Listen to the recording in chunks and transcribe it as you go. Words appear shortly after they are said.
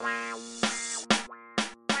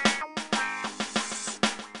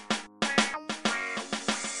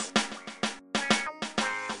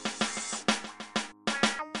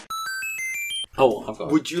Oh, I've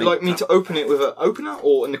got. Would you like me to open it with an opener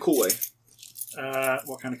or in the cool way?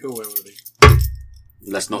 What kind of cool way would it be?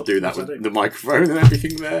 Let's not do that with the microphone and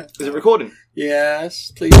everything there. Is it recording?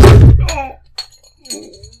 Yes, please. Oh.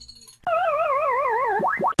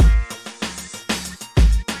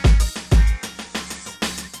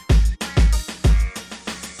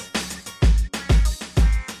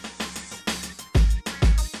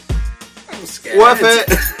 I'm scared. Worth it!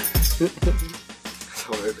 That's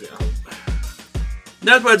how I open it up.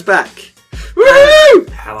 Nerdword's back. Woo!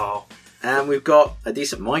 Hello. And we've got a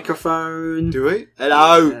decent microphone. Do we?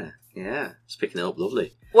 Hello! Yeah. It's picking it up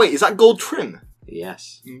lovely. Wait, is that gold trim?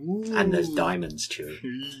 Yes. Ooh. And there's diamonds, Chewy.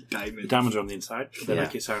 The diamonds are on the inside. They Yeah.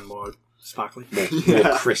 make it sound more sparkly. More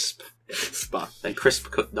crisp. Spark. They're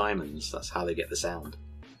crisp cut diamonds. That's how they get the sound.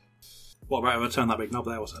 What about if I turn that big knob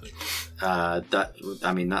there? What's that do?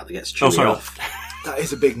 That gets Chewy sorry. off. That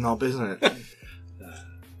is a big knob, isn't it?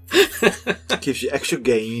 Gives you extra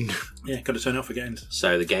gain. Yeah, got to turn it off again.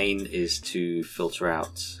 So the gain is to filter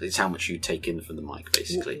out. It's how much you take in from the mic,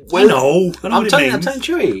 basically. I know what I'm it telling means.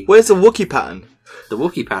 Chewy. Where's the Wookiee pattern? The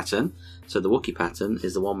Wookiee pattern. So the Wookiee pattern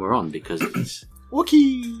is the one we're on because it's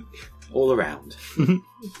Wookiee! all around.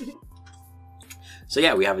 So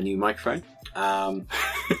yeah, we have a new microphone. And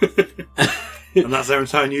that's their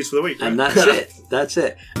entire news for the week, right? And that's it. That's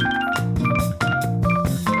it.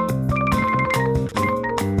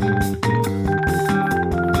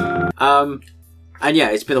 And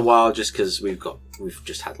yeah, it's been a while just because we've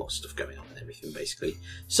just had lots of stuff going on and everything, basically.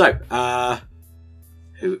 So,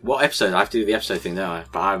 what episode? I have to do the episode thing, don't I?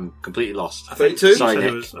 But I'm completely lost. 32? Sorry,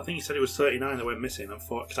 Nick. I think you said it was 39 that went missing.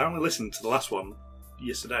 Because I only listened to the last one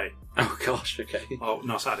yesterday. Oh gosh, okay. Oh,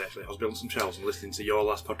 no, Saturday actually. I was building some shelves and listening to your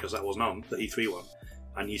last podcast that wasn't on, the E3 one.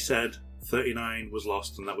 And you said 39 was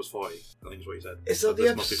lost and that was 40. I think is what you said. Is So that the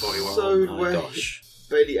this must be 41. episode Oh my where gosh.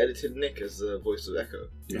 Bailey edited Nick as the voice of Echo?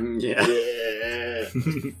 Yeah. Yeah.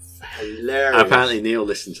 Hilarious. Apparently Neil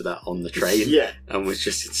listened to that on the train. Yeah. And was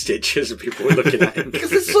just in stitches and people were looking at him.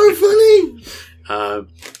 Because it's so funny!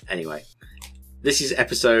 Anyway, this is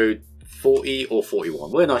episode 40 or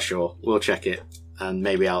 41. We're not sure. We'll check it. And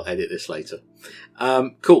maybe I'll edit this later.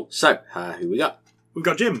 Cool. So, who we got? We've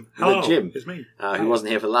got Jim. We've got Hello. Jim. It's me. Who wasn't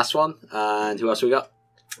here for the last one. And who else we got?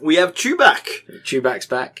 We have Chewback. Chewback's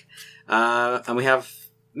back. And we have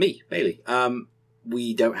me, Bailey.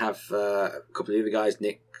 We don't have a couple of the other guys.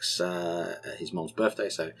 Nick's his mom's birthday,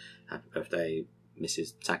 so happy birthday,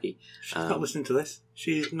 Mrs. Taki. She's not listening to this.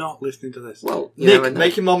 She's not listening to this. Well, you never Nick, know.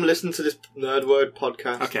 make your mum listen to this Nerd Word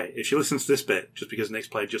podcast. Okay, if she listens to this bit, just because Nick's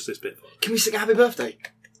played just this bit, Can we sing happy birthday?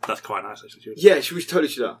 that's quite nice, actually. Yeah, we totally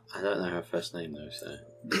should that. I don't know her first name though, so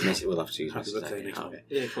we'll have to use Happy Mrs. birthday, Taki. Nick. Okay.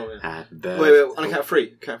 Yeah, probably. Happy Wait, birthday. on a count of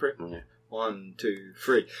three. Count of three. Okay. 1, 2,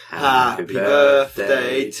 3. Happy Happy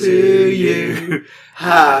birthday to you.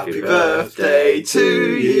 Happy birthday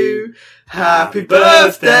to you. Happy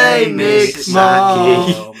birthday, Nick's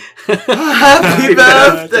mom. Happy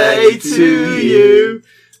birthday to you.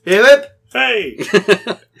 Hear it? Hey!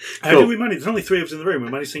 How Cool. did we manage? There's only three of us in the room. We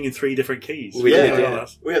managed singing three different keys. We did, yeah.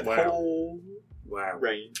 that's- We had the wow. whole Wow.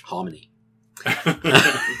 range. Harmony.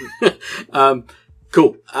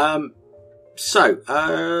 Cool.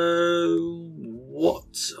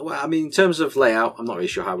 In terms of layout, I'm not really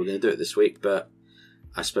sure how we're going to do it this week, but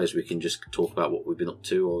I suppose we can just talk about what we've been up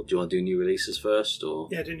to, or do you want to do new releases first? Or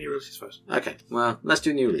Yeah, do new releases first. okay, well, let's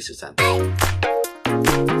do new releases then.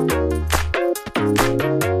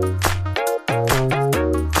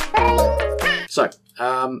 So,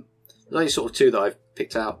 there's only sort of two that I've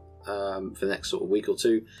picked out for the next sort of week or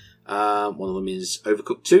two. One of them is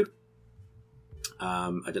Overcooked 2. I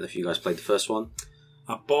don't know if you guys played the first one.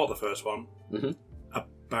 I bought the first one Mhm.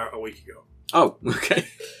 about a week ago, Oh, okay.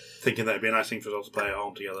 thinking that it'd be a nice thing for us all to play at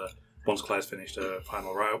home together once Claire's finished her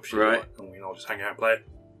final write-up, Right. and we can all just hang out and play it.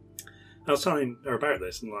 I was telling her about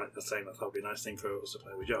this, and I was saying that would be a nice thing for us to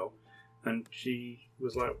play with Joe, and she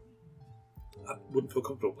was like, I wouldn't feel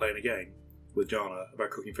comfortable playing a game with Jana about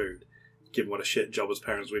cooking food, given what a shit job as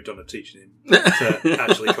parents we've done at teaching him to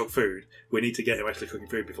actually cook food. We need to get him actually cooking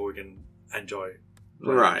food before we can enjoy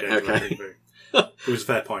playing Right, games about okay. cooking food. It was a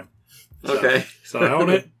fair point. So- Okay. So I own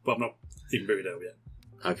it, but I'm not even booted over yet.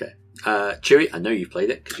 Okay. Chewy, I know you've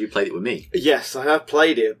played it because you played it with me. Yes, I have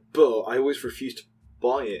played it, but I always refuse to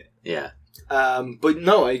buy it. Yeah. But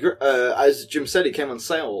no, I agree. As Jim said, it came on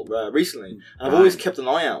sale recently. And I've Right. always kept an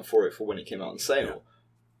eye out for it for when it came out on sale.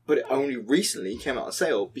 But it only recently came out on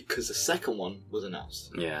sale because the second one was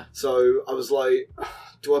announced. Yeah. So I was like,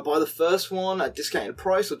 do I buy the first one at discounted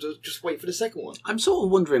price or just wait for the second one? I'm sort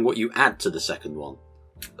of wondering what you add to the second one.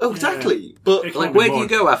 Oh, exactly. But It Like, might be where do more- you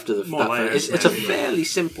go after the more layers, It's a maybe. fairly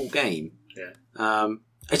simple game. Yeah.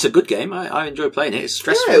 It's a good game. I enjoy playing it. It's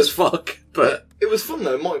stressful Yeah, as fuck, but It was fun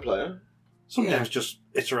though, multiplayer. Some Yeah. games just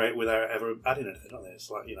iterate without ever adding anything, don't they? It's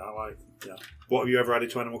like, what have you ever added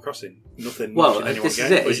to Animal Crossing? Nothing. Well, much in any this one is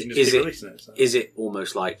game, it. but you can just keep releasing it. So. is it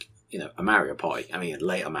almost like a Mario Party? I mean,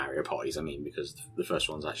 later Mario Parties. I mean, because the first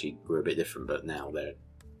ones actually were a bit different, but now they're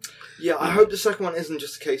Yeah, I hope the second one isn't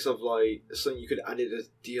just a case of like something you could add it as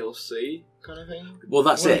DLC kind of thing. well.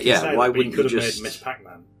 That's Well, it. you can Yeah. say Why that, but wouldn't you could you have just? made Miss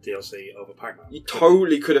Pac-Man DLC over Pac-Man? You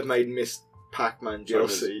totally could have made Miss Pac-Man Sorry,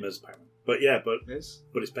 DLC. Ms. Pac-Man. But yeah, but Yes.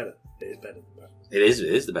 it's better. It is better than Pac-Man. It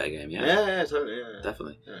is the better game. Yeah, Yeah, totally. Yeah.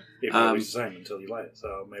 definitely. It Um, was the same until you play it,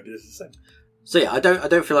 so maybe this is the same. So yeah, I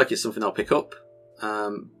don't feel like it's something I'll pick up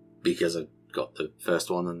because I've got the first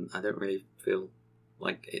one and I don't really feel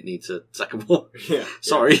like it needs a second one. Yeah.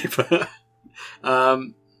 Sorry, but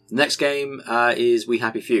next game is We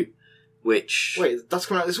Happy Few, which Wait, that's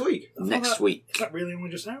coming out this week. next week. Is that really only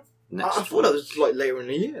just out? Next I thought that was like later in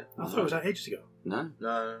the year. I thought it was out ages ago. No.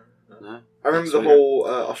 No. I I remember So, the whole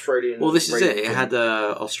Australian. Well, this is it. rating It thing. had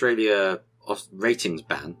Australia ratings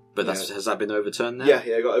ban, but has that been overturned now? Yeah,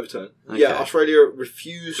 it got overturned. Okay. Yeah, Australia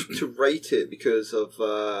refused to rate it because of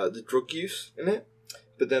the drug use in it.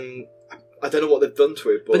 But then I don't know what they've done to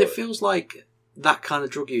it. But, But it feels like that kind of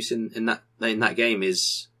drug use in that game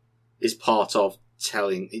is part of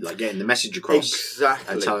telling, like, getting the message across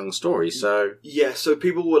exactly. and telling the story. So Yeah, so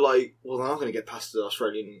people were like, "Well, they're not going to get past the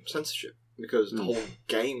Australian censorship because the Mm. whole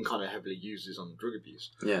game kind of heavily uses on drug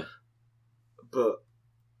abuse." yeah, But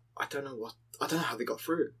I don't know how they got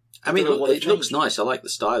through it. I mean, don't know what it they've looks changed. nice. I like the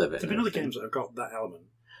style of it. There've been other games that have got that element.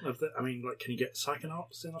 I mean, like, can you get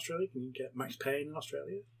Psychonauts in Australia? Can you get Max Payne in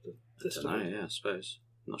Australia? I don't know. Yeah, I suppose.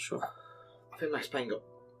 Not sure. I think Max Payne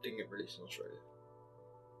didn't get released in Australia.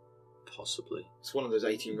 Possibly. It's one of those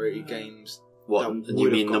 18 rated games. What? that And would you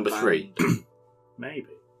have mean got number banned. 3? Maybe.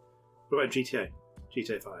 What about GTA?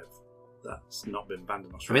 GTA 5? That's not been banned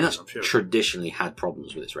in I Australia, mean, that's I'm sure. traditionally had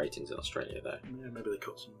problems with its ratings in Australia, though. Yeah, maybe they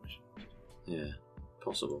cut some missions. Yeah,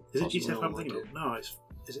 possible. Is it Possible. GTA 5 I'm No thinking idea. of? No,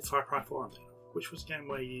 is it Far Cry 4 I'm thinking of? Which was the game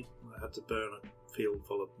where you had to burn a field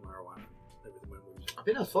full of marijuana and everything went with it? I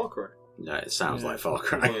think that's Far Cry. No, it sounds Yeah. like Far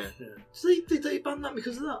Cry. Yeah. Yeah. So did they ban that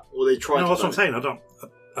because of that? Or they tried No, to that's what I'm ban saying.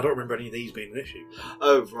 I don't remember any of these being an issue. it?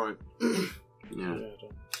 Oh, right. Yeah. Yeah, I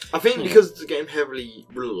don't. I think Yeah. because the game heavily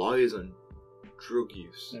relies on drug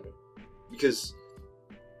use. Maybe. Because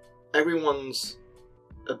everyone's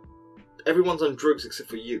on drugs except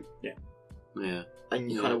for you. Yeah. And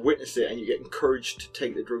you Yeah. kind of witness it and you get encouraged to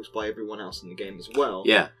take the drugs by everyone else in the game as well.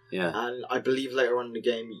 Yeah. Yeah. And I believe later on in the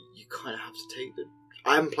game you kind of have to take the...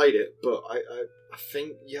 I haven't played it, but I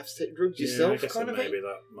think you have to take the drugs Yeah, I yourself, guess kind that of maybe thing.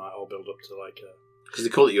 that might all build up to like a... Because they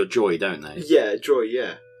call it your joy, don't they? Yeah, Joy,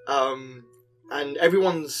 yeah. And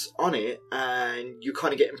everyone's on it, and you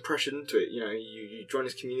kind of get impression into it. You know, you join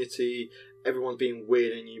this community, everyone's being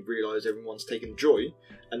weird, and you realise everyone's taking joy,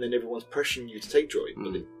 and then everyone's pressuring you to take joy.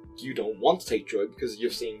 But you don't want to take joy because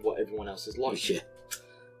you've seen what everyone else is like. Yeah.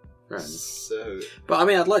 Right. So, But I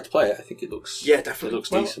mean, I'd like to play it. I think it looks. yeah, It definitely. looks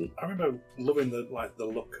Well, decent. I remember loving the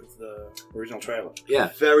look of the original trailer.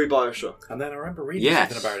 Yeah. Very Bioshock. And then I remember reading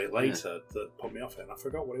Yes. something about it later that put me off it, and I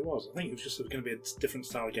forgot what it was. I think it was just going to be a different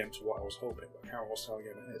style of game to what I was hoping, but I can't remember what style of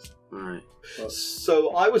game it is. Right. But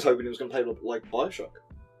So I was hoping it was going to play like Bioshock.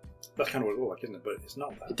 that's kind of what it looked like, isn't it? But it's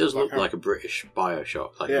not that. It does But I look can't- like a British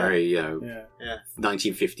Bioshock, like Yeah. very Yeah,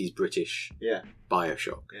 1950s British Yeah.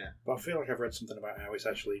 Bioshock. but I feel like I've read something about how it's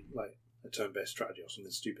actually like a turn-based strategy or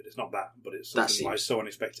something stupid. It's not that, but it's That something like seems- so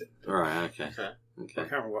unexpected. Right. Okay. Okay. I Okay.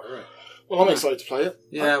 can't remember what I read. Well, I'm excited to play it.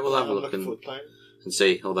 Yeah, we'll have a I'm look looking and- forward to playing it. And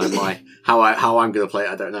see. Although how I'm going to play it,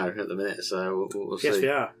 I don't know at the minute. So we'll see.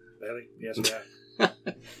 PSVR, really? PSVR.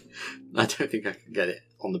 I don't think I can get it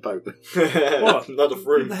on the boat. What? Not a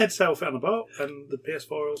room. The headset will fit on the boat, and the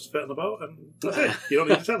PS4 will fit on the boat, and that's it. You don't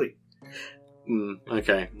need a telly.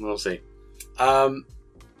 Okay, we'll see.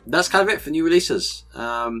 That's kind of it for new releases. So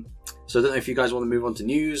I don't know if you guys want to move on to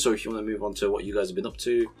news or if you want to move on to what you guys have been up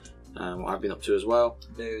to, what I've been up to as well.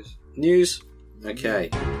 News? Okay.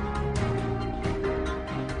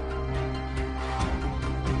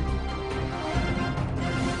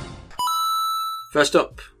 First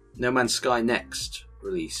up, No Man's Sky Next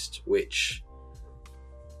released, which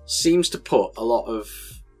seems to put a lot of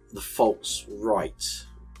the faults right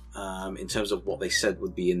in terms of what they said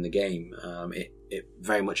would be in the game. It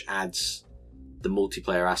very much adds the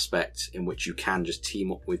multiplayer aspect in which you can just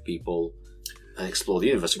team up with people and explore the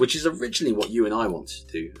universe, which is originally what you and I wanted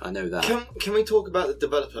to do. I know that. Can we talk about the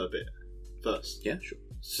developer a bit first? Yeah, sure.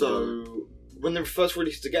 So, when they first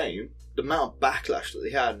released the game, the amount of backlash that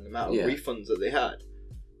they had and the amount of Yeah. refunds that they had,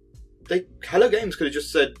 Hello Games could have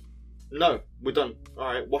just said, no, we're done.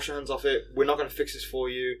 Alright, wash your hands off it. We're not going to fix this for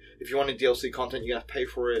you. If you wanted DLC content, you're going to have to pay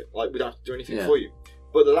for it. Like, we don't have to do anything for you.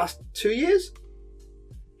 But the last 2 years,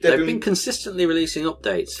 they've been consistently releasing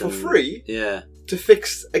updates. For free? Yeah. To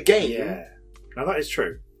fix a game. Yeah. Now, that is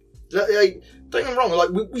true. Like, don't get me wrong, like,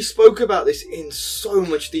 we spoke about this in so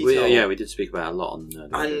much detail. We did speak about it a lot on...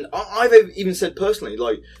 and I've even said personally,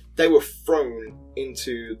 like, they were thrown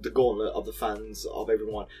into the gauntlet of the fans, of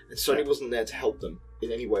everyone, and Sony wasn't there to help them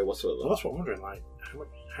in any way whatsoever. Well, that's what I'm wondering, like,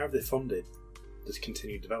 how have they funded this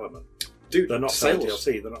continued development? Dude, they're not selling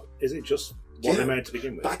DLC, they're not... Is it just what they made to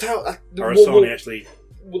begin with? Or is Sony actually...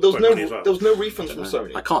 Well, there was no refunds from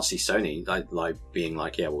Sony. I can't see Sony like being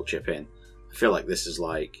like, yeah, we'll chip in. I feel like this is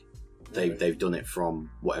like they've done it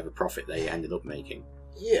from whatever profit they ended up making.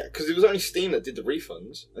 Yeah, because it was only Steam that did the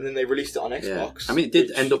refunds, and then they released it on Xbox. Yeah. I mean, it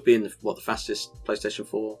did end up being the fastest PlayStation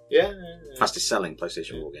 4, fastest selling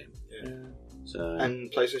PlayStation 4 game. Yeah. So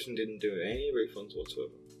and PlayStation didn't do any refunds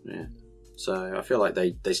whatsoever. Yeah. So I feel like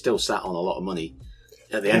they still sat on a lot of money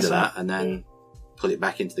at the end of that, and then put it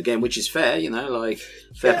back into the game, which is fair, like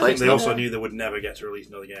fair play. They also knew they would never get to release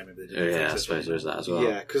another game if they didn't. Yeah, I suppose there's that as well.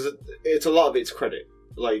 Yeah, because it's a lot of it's credit,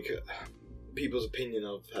 like people's opinion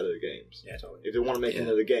of Hello Games. Yeah, totally. If they want to make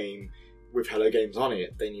another game with Hello Games on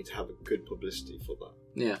it, they need to have a good publicity for that.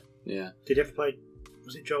 Yeah, yeah. Did you ever play?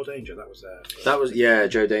 Was it Joe Danger? That was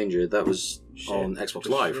Joe Danger. That was on Xbox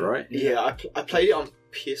Live, right? Yeah, I played it on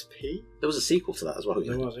PSP. There was a sequel to that as well.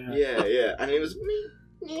 There was, yeah, and it was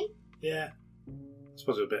yeah. I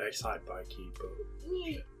suppose it was a bit excited by Key, but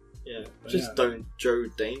yeah, just don't Joe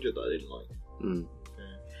Danger that I didn't like. Mm.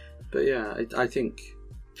 Yeah. But yeah, I think.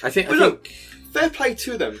 Look, fair play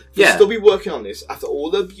to them. Yeah. Still be working on this after all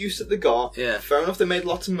the abuse that they got. Yeah. Fair enough, they made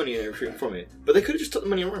lots of money and everything from it, but they could have just took the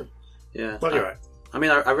money and run. Yeah. Well, you're right. I mean,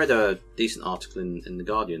 I read a decent article in The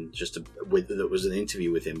Guardian that was an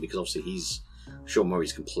interview with him, because obviously Sean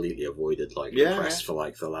Murray's completely avoided the press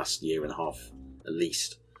for the last year and a half at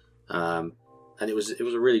least. And it was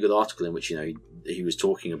a really good article in which he was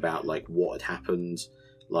talking about what had happened,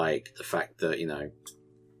 like the fact that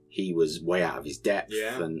he was way out of his depth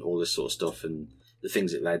and all this sort of stuff, and the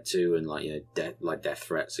things it led to, and death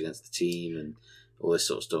threats against the team and all this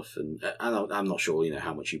sort of stuff. And I'm not sure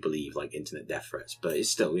how much you believe internet death threats, but it's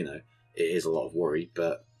still it is a lot of worry.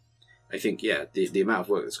 But I think the amount of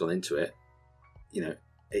work that's gone into it,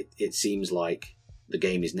 it seems like the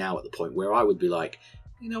game is now at the point where I would be like,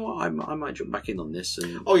 you know what, I might jump back in on this.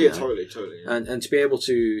 And totally. Yeah. And to be able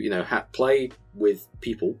to play with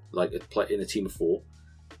people, play in a team of 4,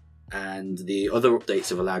 and the other updates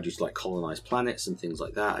have allowed you to colonize planets and things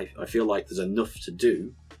like that. I feel like there's enough to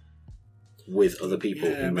do with other people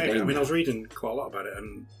in the game. I mean, I was reading quite a lot about it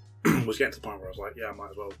and was getting to the point where I was like, I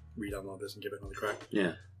might as well re-download this and give it another crack.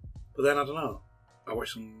 Yeah. But then I don't know. I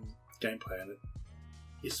watched some gameplay and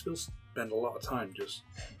you still spend a lot of time just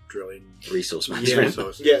drilling resource management.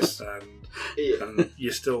 Resources, yes. And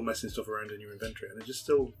you're still messing stuff around in your inventory, and it just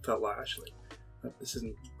still felt like actually this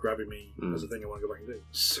isn't grabbing me as a thing I want to go back and do.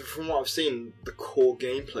 So from what I've seen, the core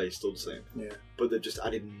gameplay is still the same. Yeah. But they've just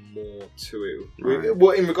added more to it. Right.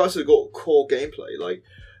 Well, in regards to the core gameplay,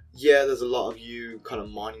 there's a lot of you kind of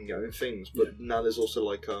mining your own things, but now there's also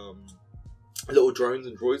little drones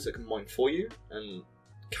and droids that can mine for you and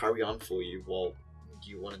carry on for you while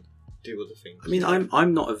you want to do other things. I mean,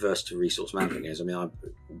 I'm not averse to resource management games. I mean,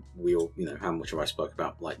 we all, how much have I spoke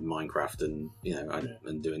about Minecraft and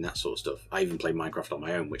and doing that sort of stuff. I even played Minecraft on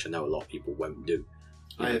my own, which I know a lot of people won't do.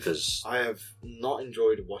 I have not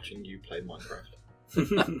enjoyed watching you play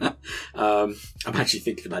Minecraft. I'm actually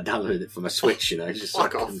thinking about downloading it for my Switch. Just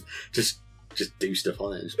Fuck so I off. can just do stuff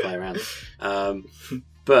on it and just play around.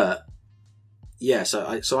 But yeah,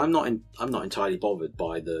 so I'm not entirely bothered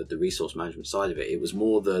by the resource management side of it. It was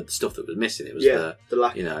more the stuff that was missing. It was the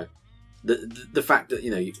lack. The fact that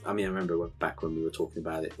I mean, I remember back when we were talking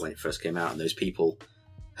about it when it first came out, and those people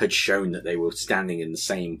had shown that they were standing in the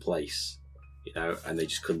same place, and they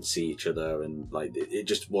just couldn't see each other, and it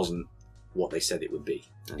just wasn't what they said it would be.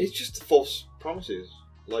 It's just false promises.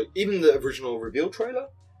 Even the original reveal trailer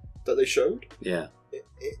that they showed. Yeah.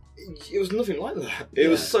 It was nothing like that. It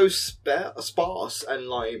was so sparse,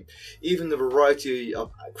 and even the variety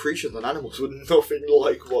of creatures and animals were nothing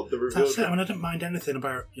like what the reveal. That's it. I mean, I didn't mind anything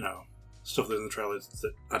about stuff that was in the trailers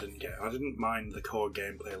that I didn't get. I didn't mind the core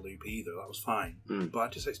gameplay loop either. That was fine. But I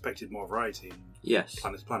just expected more variety. Yes.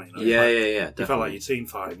 Planets planning. Yeah. It felt like you'd seen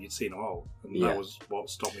 5, you'd seen them all, and that was what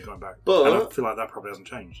stopped me going back. But and I feel like that probably hasn't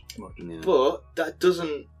changed much. Yeah. But that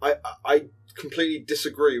doesn't. I completely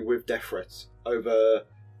disagree with death threats over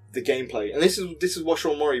the gameplay, and this is what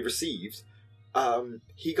Sean Murray received.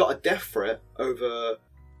 He got a death threat over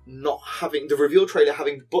not having the reveal trailer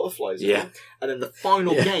having butterflies in Yeah. it, and then the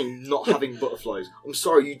final Yeah. game not having butterflies. I'm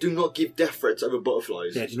sorry, you do not give death threats over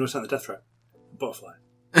butterflies. Yeah, do you know what's the death threat? Butterfly.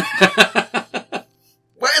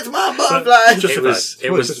 Where's my butterflies? Just-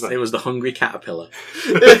 it was the hungry caterpillar.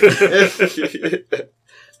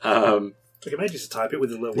 I can maybe just type it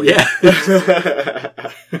with a little wing. Yeah.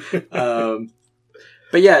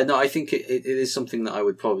 But yeah, no, I think it is something that I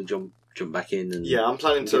would probably jump back in and Yeah, I'm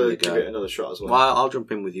planning Give it to a give go. it another shot as well. Well, I'll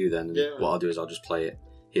jump in with you then. And Yeah. what I'll do is I'll just play it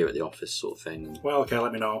here at the office, sort of thing. And Well, okay,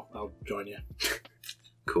 let me know. I'll join you.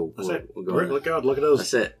 cool. That's we'll, it. We'll go on Look, God, look at us.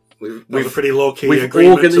 That's it. That was a pretty low-key we've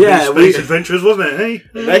agreement to yeah, these we- space adventures, wasn't it? Hey?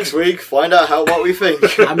 Next week, find out what we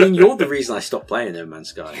think. I mean, you're the reason I stopped playing No Man's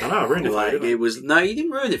Sky. I know, I ruined it for you, Like, didn't I? it was no, you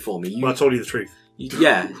didn't ruin it for me. You, Well, I told you the truth.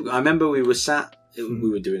 yeah, I remember we were sat. We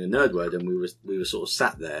were doing a nerd word, and we were sort of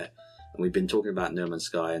sat there, and we'd been talking about No Man's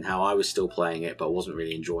Sky and how I was still playing it, but I wasn't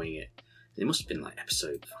really enjoying it. It must have been like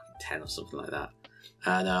episode 10 or something like that,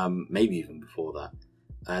 and maybe even before that.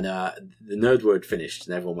 And the nerd word finished,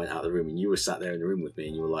 and everyone went out of the room, and you were sat there in the room with me,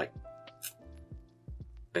 and you were like,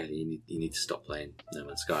 "Bailey, you need to stop playing No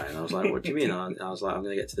Man's Sky." And I was like, "What do you mean?" I was like, "I'm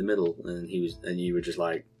going to get to the middle," and you were just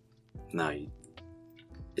like, "No,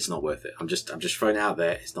 it's not worth it. I'm just throwing it out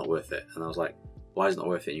there. It's not worth it." And I was like, "Why is it not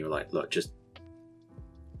worth it?" And you were like, "Look, just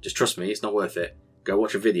trust me. It's not worth it. Go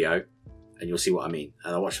watch a video, and you'll see what I mean."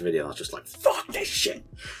 And I watched the video, and I was just like, "Fuck this shit,"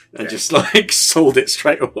 and just like sold it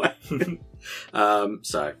straight away.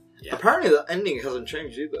 So yeah, Apparently, the ending hasn't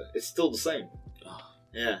changed either. It's still the same.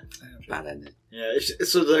 Yeah, bad ending. yeah.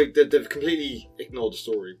 It's so they've completely ignored the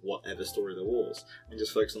story, whatever story there was, and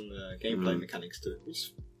just focused on the gameplay mechanics to it, which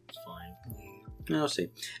is fine. I'll see.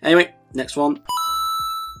 Anyway, next one.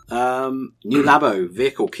 New Labo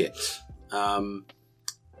vehicle kit.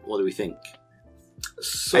 What do we think?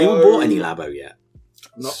 So, Anyone bought any Labo yet?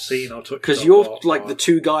 Not seen or touched. Because or you're bought like or- the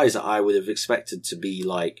two guys that I would have expected to be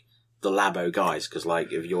like the Labo guys, because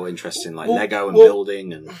like if you're interested in like Well- Lego and well-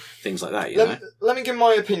 building and things like that, you know. Let me give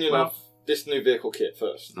my opinion Well- of this new vehicle kit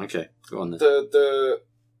first. Okay, go on then.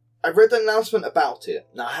 I read the announcement about it.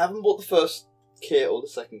 Now I haven't bought the first kit or the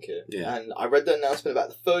second kit, Yeah. and I read the announcement about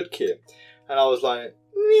the third kit, and I was like,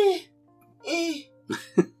 meh,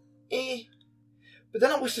 eh. But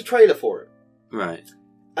then I watched the trailer for it, Right.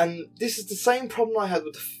 and this is the same problem I had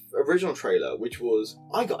with the original trailer, which was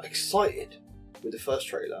I got excited with the first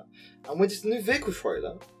trailer, and with this new vehicle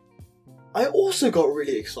trailer, I also got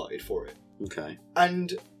really excited for it. Okay.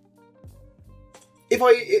 And I'm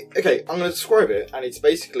going to describe it, and it's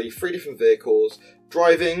basically 3 different vehicles.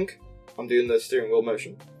 Driving, I'm doing the steering wheel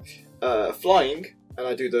motion. Flying, and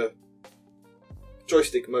I do the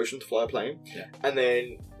joystick motion to fly a plane. Yeah. And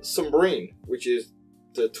then submarine, which is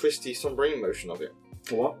the twisty submarine motion of it.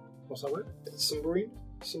 What? What's that word? Submarine?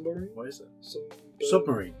 What is it?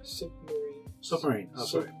 Submarine. Submarine. Submarine. Oh,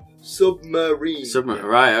 sorry. Submarine. Submarine.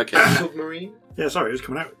 Right. Okay. Submarine. Yeah, sorry, it was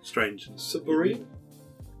coming out strange. Submarine.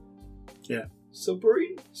 Yeah.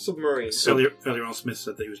 Submarine. Submarine. Earlier on, Smith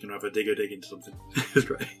said that he was going to have a digger dig into something. It was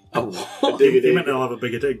great. Oh. What? Digger He dig. meant I'll have a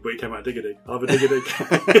bigger dig, but he came out digger dig. I'll have a digger dig.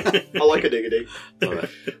 I like a diggity Alright.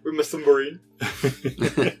 with my submarine.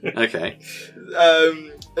 Okay.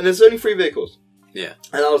 And there's only 3 vehicles. Yeah.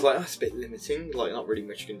 And I was like, that's a bit limiting, like not really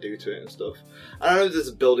much you can do to it and stuff. And I know there's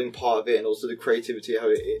a building part of it and also the creativity, how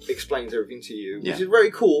it explains everything to you, Yeah. which is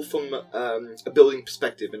very cool from a building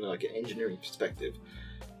perspective and like an engineering perspective.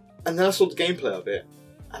 And then I saw the gameplay of it,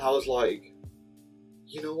 and I was like,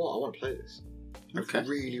 you know what, I want to play this. Okay. I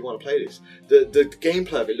really want to play this. The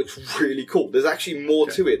gameplay of it looks really cool. There's actually more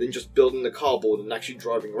to it than just building the cardboard and actually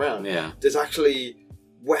driving around. Yeah. There's actually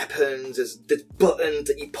weapons, there's buttons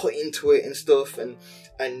that you put into it and stuff, and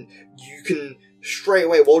you can straight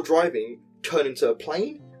away while driving turn into a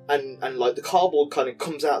plane, and like the cardboard kind of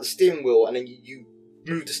comes out the steering wheel, and then you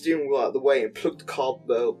move the steering wheel out of the way and plug the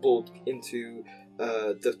cardboard into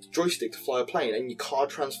the joystick to fly a plane, and your car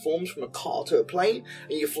transforms from a car to a plane,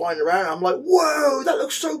 and you're flying around. And I'm like, whoa, that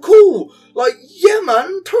looks so cool! Like, yeah,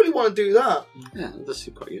 man, totally want to do that. Yeah. That does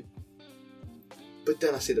seem quite good. But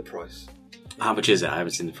then I see the price. How much is it? I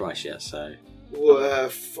haven't seen the price yet, so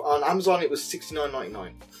On Amazon, it was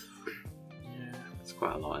 $69.99. Yeah. it's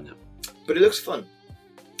quite a lot, isn't it? But it looks fun.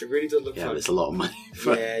 It really does look Yeah, fun. but it's a lot of money.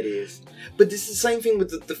 Yeah, it is. But it's the same thing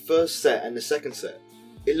with the first set and the second set.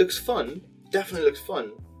 It looks fun, definitely looks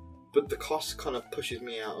fun, but the cost kind of pushes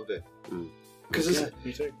me out of it. Because Yeah,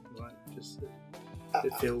 me too. Like, just,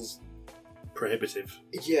 it feels prohibitive.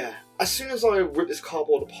 yeah, as soon as I rip this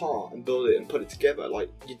cardboard apart and build it and put it together, like,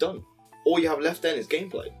 you're done. All you have left then is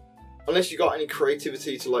gameplay. Unless you got any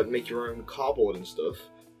creativity to like make your own cardboard and stuff,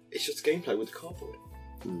 it's just gameplay with the cardboard.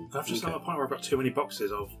 I've just at a point where I've got too many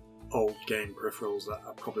boxes of old game peripherals that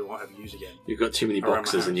I probably won't ever use again. You've got too many Around my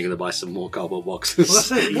boxes, and house. you're going to buy some more cardboard boxes. Well,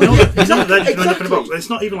 that's it. You know that they're just going to end up in a box. Exactly. It's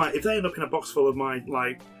not even like if they end up in a box full of my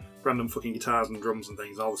random fucking guitars and drums and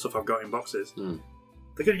things, all the stuff I've got in boxes.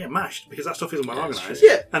 They're going to get mashed because that stuff isn't well organised.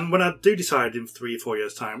 Yeah. And when I do decide in 3 or 4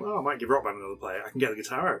 years' time, I might give Rock Band another play, I can get the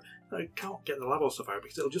guitar out. I can't get the Labo stuff out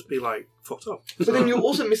because it'll just be like fucked up. But then you're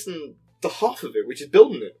also missing the half of it, which is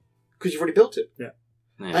building it, because you've already built it. Yeah.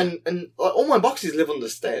 And like, all my boxes live under the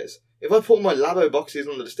stairs. If I put my Labo boxes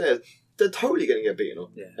under the stairs, they're totally going to get beaten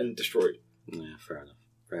up and destroyed. Yeah, fair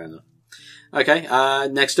enough. Okay,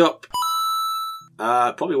 next up,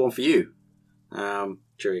 probably one for you,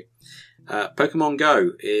 Cheery. Pokemon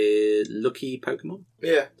Go is lucky Pokemon.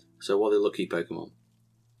 Yeah. So what are lucky Pokemon?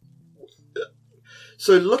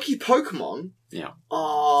 So lucky Pokemon Yeah.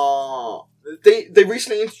 are they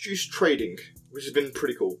recently introduced trading, which has been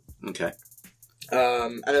pretty cool. Okay.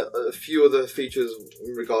 And a few other features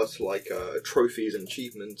in regards to like trophies and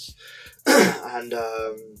achievements, and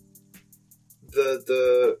the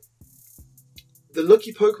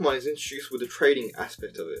lucky Pokemon is introduced with the trading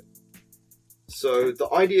aspect of it. So the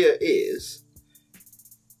idea is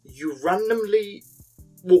you randomly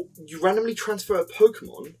transfer a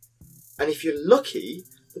Pokemon, and if you're lucky,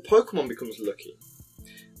 the Pokemon becomes lucky.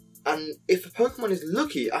 And if a Pokemon is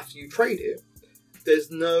lucky after you trade it,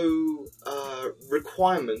 there's no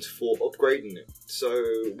requirement for upgrading it. So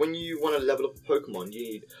when you want to level up a Pokemon, you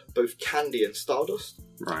need both Candy and Stardust.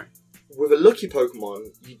 Right. With a lucky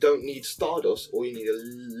Pokemon, you don't need Stardust, or you need a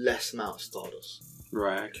less amount of Stardust.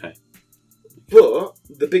 Right. Okay. But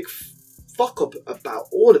the big fuck up about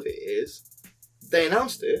all of it is they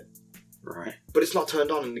announced it, Right. but it's not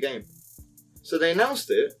turned on in the game. So they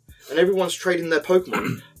announced it, and everyone's trading their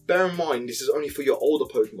Pokemon. Bear in mind, this is only for your older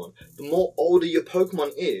Pokemon. The more older your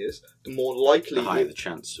Pokemon is, the more likely... The higher the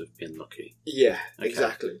chance of being lucky. Yeah, Okay.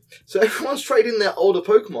 exactly. So everyone's trading their older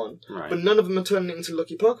Pokemon, Right. but none of them are turning it into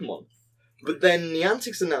lucky Pokemon. But then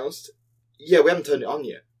Niantic's announced, yeah, we haven't turned it on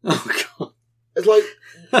yet. Oh god. It's like,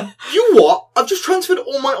 you what? I've just transferred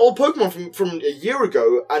all my old Pokemon from a year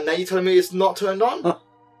ago, and now you're telling me it's not turned on?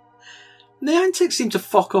 Niantic seem to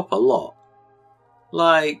fuck up a lot.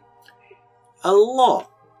 Like, a lot.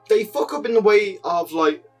 They fuck up in the way of,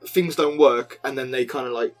 like, things don't work, and then they kind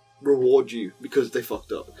of, like, reward you because they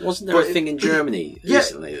fucked up. Wasn't there But a thing in Germany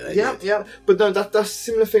recently? That they Yeah, did? yeah. But no, that's a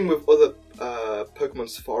similar thing with other Pokemon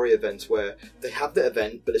Safari events where they have the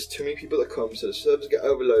event, but there's too many people that come, so the servers get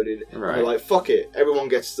overloaded. Right. And they're like, fuck it, everyone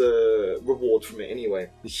gets the reward from it anyway.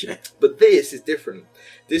 Yeah. But this is different.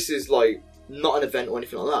 This is, like, not an event or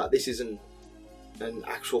anything like that. This is an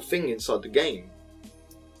actual thing inside the game.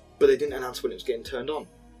 But they didn't announce when it was getting turned on.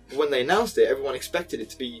 When they announced it, everyone expected it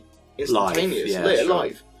to be instantaneous, Live, yeah, sure.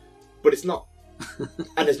 live. But it's not.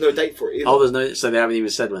 And there's no date for it either. Oh, there's no. So they haven't even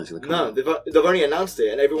said when it's going to come. No, out. they've only announced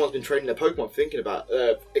it, and everyone's been trading their Pokemon thinking about,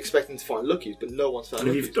 expecting to find Luckies, but no one's found And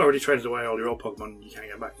if Luckies. you've already traded away all your old Pokemon, you can't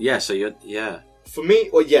get them back. Yeah. So you're. Yeah. For me,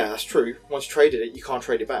 well, yeah, that's true. Once you traded it, you can't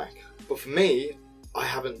trade it back. But for me, I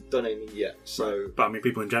haven't done anything yet, so... But I mean,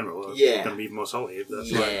 people in general are Yeah. going to be even more salty if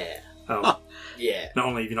that's like, Yeah. oh, Yeah. not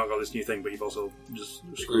only have you not got this new thing, but you've also just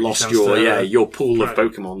screwed Lost chance to, your pool of right.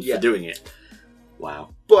 Pokemon Yeah. for doing it.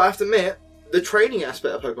 Wow. But I have to admit, the trading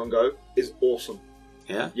aspect of Pokemon Go is awesome.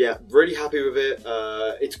 Yeah. Yeah, really happy with it.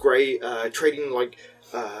 It's great. Trading like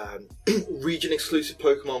region exclusive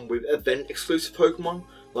Pokemon with event exclusive Pokemon.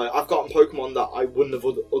 Like I've gotten Pokemon that I wouldn't have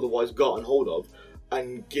otherwise gotten hold of,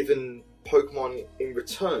 and given Pokemon in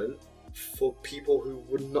return for people who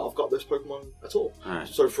would not have got those Pokemon at all. Alright.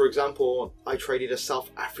 So, for example, I traded a South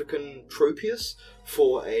African Tropius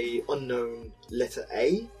for a unknown letter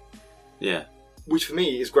A, Yeah. which for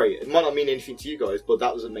me is great. It might not mean anything to you guys, but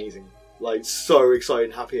that was amazing. Like, so excited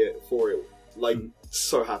and happy for it. Like,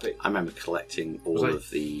 so happy. I remember collecting all Was I- of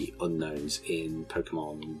the unknowns in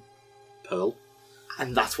Pokemon Pearl.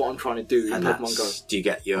 And that's what I'm trying to do in And Pokemon Go. do you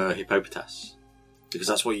get your Hippopotas? Because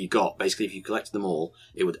that's what you got. Basically, if you collected them all,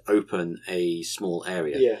 it would open a small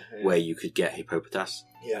area Yeah. where you could get Hippopotas.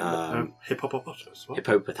 Yeah. Hippopotamus. What?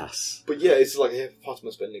 Hippopotas. But yeah, it's like a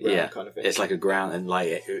hippopotamus bending ground Yeah. kind of thing. It's like a ground, and like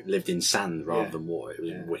it lived in sand rather Yeah. than water. It was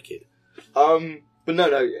Yeah. wicked. But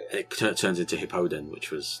no. It turns into Hippowdon,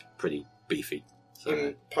 which was pretty beefy. So,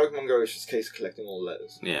 In Pokemon Go, it's just a case of collecting all the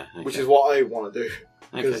letters. yeah. Okay. Which is what I want to do.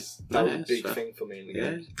 okay. Because that was Yeah, a big so- thing for me in the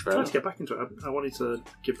Yeah. game. I tried to get back into it. I wanted to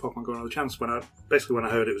give Pokemon Go another chance when I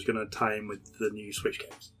heard it was going to tie in with the new Switch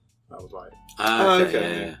games. I was like,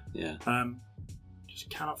 Okay. Yeah. just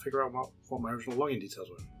cannot figure out what my original login details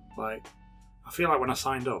were. Like, I feel like when I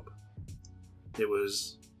signed up, it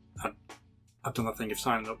was I'd done that thing of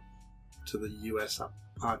signing up to the US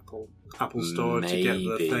Apple Store to get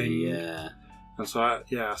the thing. Yeah. And so I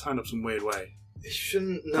signed up some weird way. It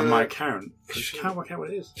shouldn't. And my account, I just can't work out what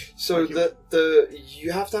it is. So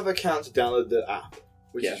you have to have an account to download the app,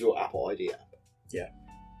 which is your Apple ID app. Yeah.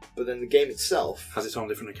 But then the game itself Has its own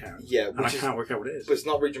different account. Yeah, and I can't work out what it is. But it's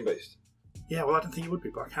not region based. Yeah, well, I don't think it would be,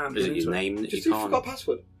 but I can't. Is it your name that Just you do can't? forgot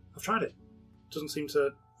password. I've tried it. Doesn't seem to,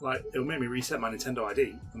 like, it'll make me reset my Nintendo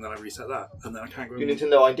ID, and then I reset that, and then I can't go Your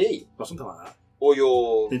Nintendo ID or something like that. or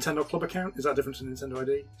your. Nintendo Club account? Is that different to Nintendo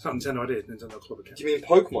ID? It's not Nintendo ID, it's Nintendo Club account. Do you mean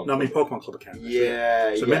Pokemon? No, I mean Pokemon Club account. actually.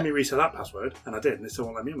 Yeah, So it yeah. made me reset that password, and I did, and it still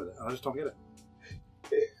won't let me in with it, and I just don't get it.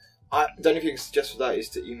 The only thing I can suggest for that is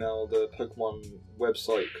to email the Pokemon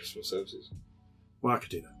website customer services. Well, I could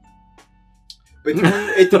do that. But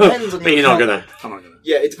it depends on But your you're not account. gonna. I'm not gonna.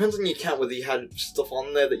 Yeah, it depends on your account whether you had stuff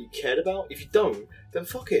on there that you cared about. If you don't, then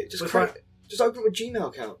fuck it. Just Well, just open up a Gmail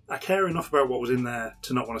account. I care enough about what was in there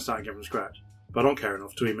to not want to start again from scratch, but I don't care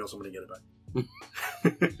enough to email somebody and get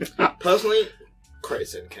it back. Personally, create a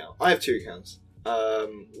same account. I have 2 accounts.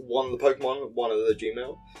 One of the Pokemon, one of the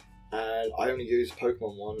Gmail, and I only use the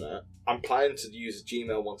Pokemon one. I'm planning to use the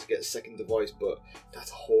Gmail one to get a second device, but that's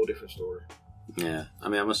a whole different story. Yeah, I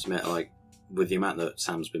mean, I must admit, like, with the amount that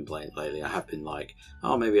Sam's been playing lately, I have been like,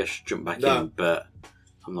 oh, maybe I should jump back No. in, but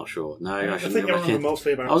I'm not sure. No, I The shouldn't thing go I back remember in.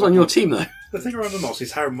 mostly about I was on your team though. The thing I remember most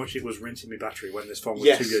is how much it was rinsing my battery when this phone was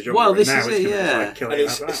Yes. 2 years younger. Well, this now is it's it, gonna, yeah. like, kill And it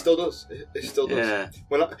it out. still does. It still does. Yeah.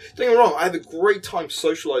 Don't get me wrong, I have a great time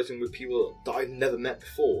socialising with people that I've never met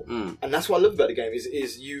before. Mm. And that's what I love about the game,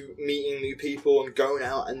 is you meeting new people and going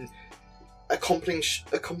out and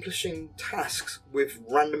accomplishing tasks with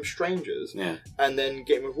random strangers Yeah. and then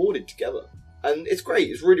getting rewarded together. And it's great.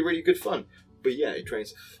 It's really, really good fun. But yeah, it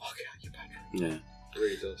drains the fuck out your battery. Yeah. It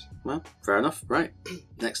really does. Well, fair enough. Right.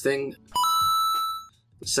 Next thing.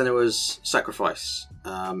 Senua's Sacrifice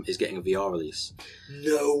is getting a VR release,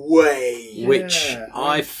 No way! Yeah. which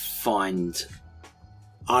I find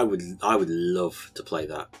I would love to play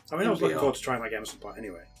that. I mean, I in was looking VR. forward to trying that game at some point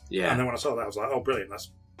anyway. Yeah. And then when I saw that, I was like, oh, brilliant,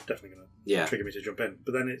 that's definitely going to Yeah. trigger me to jump in.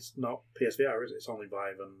 But then it's not PSVR, is it? It's only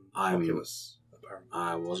Vive and I'm- Oculus, apparently.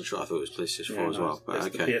 I wasn't sure. I thought it was PlayStation 4 Yeah, as no, well. But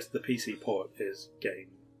it's okay. The PC port is getting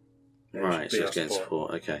Right. So VR it's getting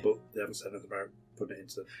support. Okay. But they haven't said anything about putting it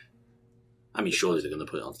into... I mean, surely they're going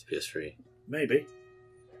to put it onto the PS3, Maybe.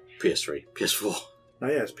 PS3, PS4. Oh,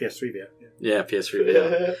 yeah, it's PS3 VR. Yeah. Yeah,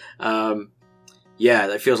 PS3. VR.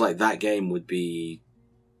 Yeah, it feels like that game would be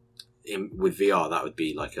with VR. That would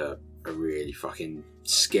be like a really fucking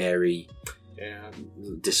scary, Yeah.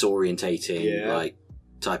 disorientating Yeah. like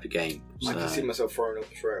type of game. I can see myself throwing up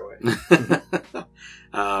straight away.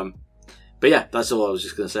 But yeah, that's all I was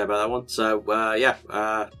just going to say about that one. So yeah,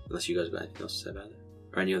 unless you guys have got anything else to say about it,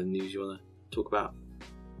 or any other news you want to talk about,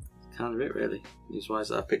 kind of it really, news-wise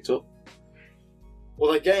that I picked up.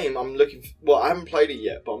 Well, that game, I haven't played it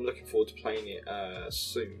yet, but I'm looking forward to playing it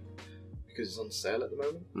soon because it's on sale at the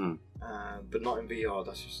moment. But not in VR.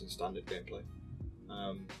 That's just in standard gameplay.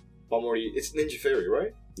 But it's Ninja Theory,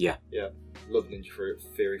 right? Yeah. Yeah. Love Ninja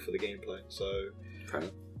Theory for the gameplay. So Fair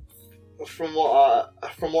enough. from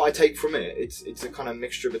what I take from it, it's a kind of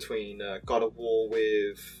mixture between God of War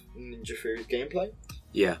with Ninja Theory's gameplay.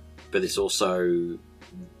 Yeah, but it's also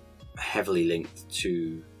heavily linked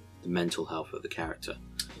to the mental health of the character.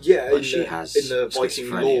 Yeah, Like she has in the Viking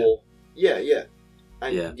schizophrenia. lore. Yeah.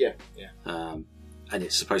 And Yeah. yeah. And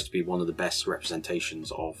it's supposed to be one of the best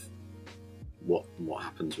representations of what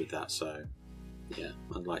happens with that. So yeah,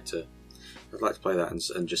 I'd like to play that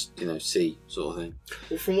and just see sort of thing.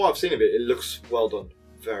 Well, from what I've seen of it, it looks well done.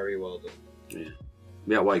 Very well done.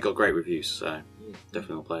 Yeah, well, it got great reviews, so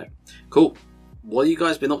definitely will play it. Cool. What have you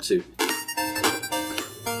guys been up to?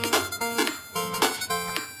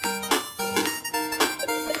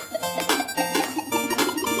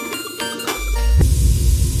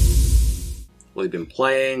 What have you been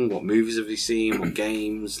playing? What movies have you seen? What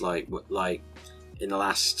games? Like in the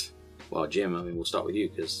last... Well, Jim, I mean, we'll start with you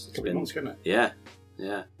because A couple of months, couldn't it? Yeah.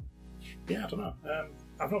 Yeah, I don't know.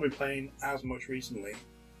 I've not been playing as much recently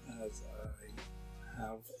as I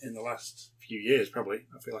have in the last few years, probably.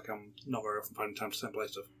 I feel like I'm not very often finding time to sit and play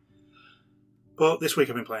stuff. But this week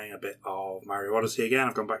I've been playing a bit of Mario Odyssey again.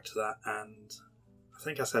 I've gone back to that, and I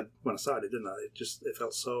think I said when I started, didn't I? It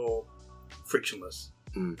felt so frictionless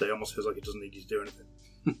that it almost feels like it doesn't need you to do anything.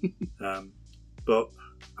 But,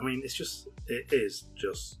 I mean, it is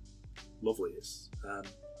just lovely. It's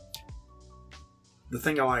the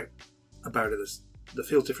thing I like about it is that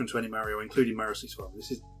feels different to any Mario, including Mario 64.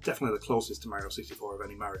 This is definitely the closest to Mario 64 of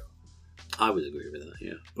any Mario. I would agree with that,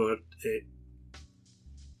 yeah. But it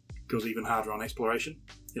goes even harder on exploration.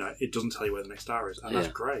 You know, it doesn't tell you where the next star is, and that's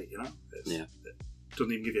great. You know, it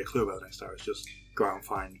doesn't even give you a clue about the next star. It's just go out and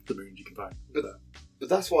find the moons you can find. But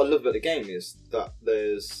that's what I love about the game is that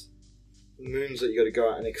there's moons that you got to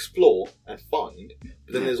go out and explore and find,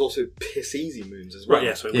 but then there's also piss easy moons as well. Right,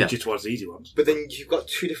 yeah, so it leads you towards the easy ones. But then you've got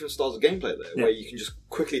two different styles of gameplay there, where you can just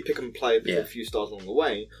quickly pick and play a few stars along the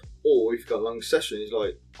way, or if you've got a long session, it's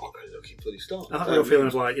like, I'll go looking for these stars. I have a feeling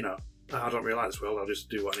of like, you know, I don't really like this world, I'll just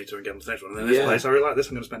do what I need to and get on to the next one. And then this place, I really like this,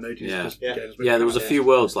 I'm going to spend ages getting there was a few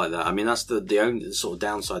worlds like that. I mean, that's the only sort of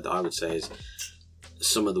downside that I would say is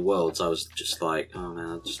some of the worlds I was just like, oh man,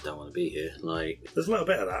 I just don't want to be here. Like, there's a little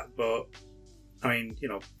bit of that, but I mean, you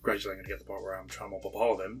know, gradually I'm going to get to the point where I'm trying to mop up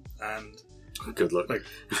all of them, and good luck. Like,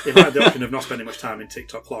 if I had the option of not spending much time in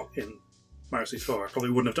TikTok Clock in Mario 64, I probably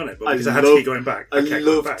wouldn't have done it, but because I had to keep going back, I kept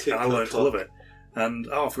going back, and I learned to love it. And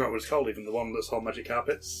I forgot what it's called, even the one that's all magic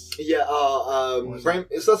carpets. Yeah,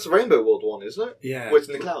 that's the Rainbow World one, isn't it? Yeah. Where it's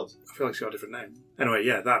in the clouds. I feel like it's got a different name. Anyway,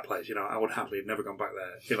 yeah, that place, you know, I would happily have never gone back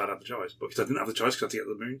there if I'd had the choice. But because I didn't have the choice, because I had to get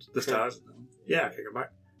the moons, the stars. Yeah, I could go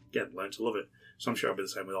back. Again, learn to love it. So I'm sure I'll be the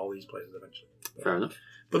same with all these places eventually. Fair enough.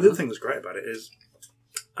 But the other thing that's great about it is,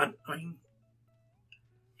 I mean,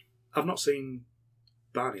 I've not seen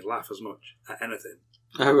Barney laugh as much at anything.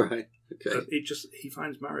 Oh, right. Okay. He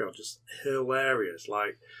finds Mario just hilarious.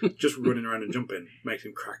 Like, just running around and jumping makes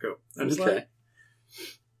him crack up. And it's like,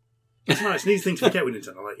 it's nice. It's an easy thing to forget with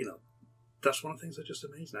Nintendo. Like, you know, that's one of the things that just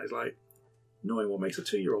amazing. It's like, knowing what makes a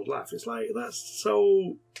 2-year-old laugh. It's like, that's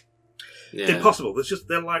so impossible.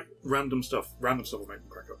 They're like random stuff. Random stuff will make them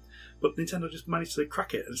crack up. But Nintendo just managed to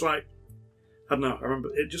crack it. It's like, I don't know, I remember,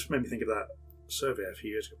 it just made me think of that survey a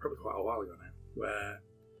few years ago, probably quite a while ago now, where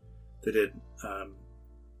they did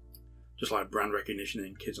just like brand recognition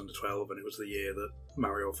in kids under 12, and it was the year that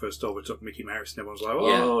Mario first overtook Mickey Mouse, and everyone was like,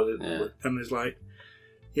 oh, and it's like,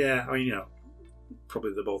 I mean, you know,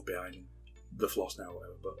 probably they're both behind the floss now or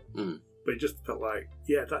whatever, but it just felt like,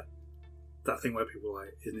 that thing where people were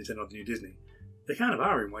like, is Nintendo the new Disney? They kind of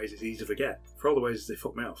are in ways it's easy to forget, for all the ways they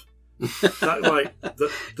fuck me off.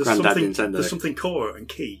 There's something core and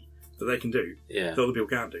key that they can do that other people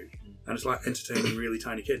can't do, and it's like entertaining really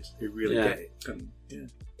tiny kids who really get it. And,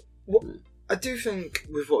 Well, I do think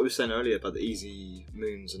with what we were saying earlier about the easy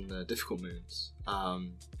moons and the difficult moons,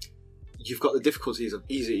 you've got the difficulties of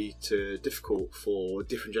easy to difficult for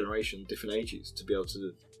different generations, different ages, to be able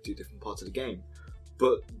to do different parts of the game.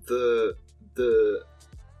 But the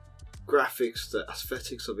graphics, the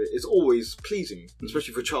aesthetics of it is always pleasing,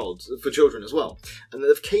 especially for children as well. And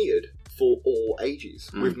they've catered for all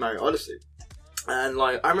ages with Mario Odyssey. And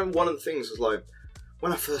like, I remember one of the things was like,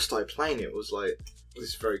 when I first started playing it, was like, this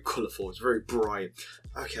is very colourful, it's very bright.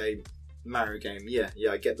 Okay, Mario game,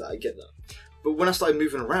 I get that. But when I started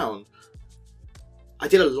moving around, I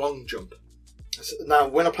did a long jump. Now,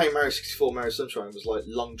 when I played Mario 64, Mario Sunshine, it was like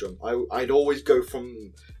long jump. I'd always go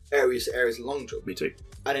from areas to areas long jump. Me too.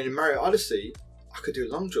 And in Mario Odyssey, I could do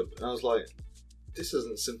a long jump. And I was like, this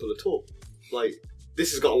isn't simple at all. Like,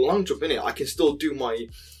 this has got a long jump in it. I can still do my...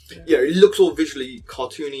 it looks all visually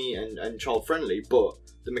cartoony and child-friendly, but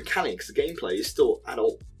the mechanics, the gameplay is still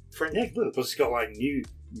adult-friendly. Yeah, plus it's got like new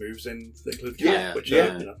moves in that include which you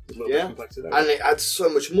know, there's a little bit of complexity there. And it adds so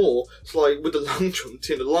much more. So like with the long jump,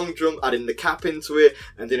 doing the long jump, adding the cap into it,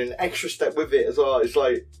 and then an extra step with it as well. It's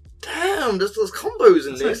like, damn, there's combos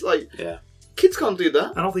in this. Like, kids can't do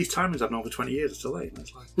that. And all these timings I've known for 20 years are still late.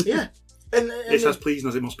 It's like, and it's as pleasing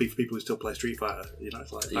as it must be for people who still play Street Fighter. You know,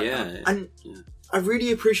 it's like and I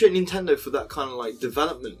really appreciate Nintendo for that kind of like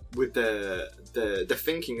development with their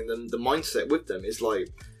thinking and then the mindset with them. Is like,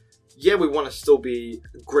 we want to still be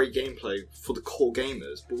great gameplay for the core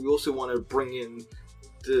gamers, but we also want to bring in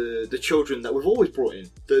the children that we've always brought in,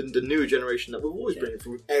 the newer generation that we've always brought in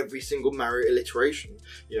from every single Mario iteration.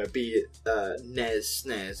 You know, be it NES,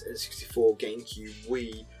 SNES, N64, GameCube,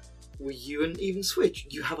 Wii U, and even Switch.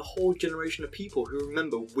 You have a whole generation of people who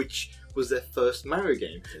remember which was their first Mario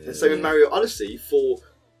game. And so in Mario Odyssey, for,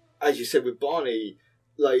 as you said with Barney,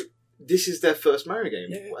 like, this is their first Mario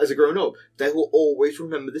game. As a grown-up, they will always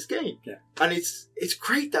remember this game. And it's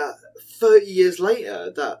great that 30 years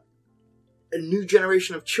later, that a new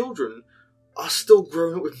generation of children are still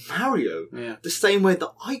growing up with Mario. The same way that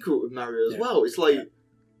I grew up with Mario as well. It's like,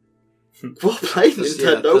 well played,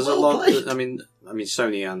 Nintendo. There's a well lot. played. I mean,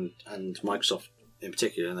 Sony and Microsoft in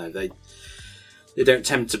particular, no, they don't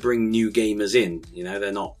tend to bring new gamers in. You know,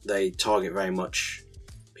 they're not. They target very much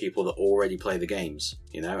people that already play the games.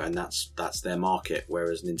 You know, and that's their market.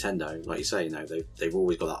 Whereas Nintendo, like you say, you know, they've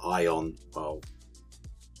always got that eye on. Well,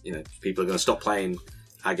 you know, people are going to stop playing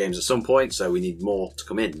our games at some point, so we need more to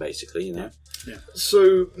come in, basically, you know.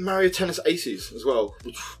 So Mario Tennis Aces as well,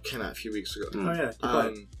 which came out a few weeks ago. Oh yeah, you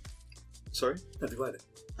played it? Sorry? Have you played it?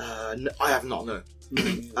 No, I have not, no.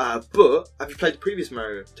 But have you played the previous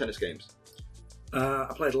Mario Tennis games?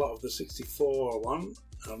 I played a lot of the 64 one.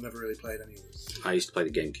 I've never really played any of this. I used to play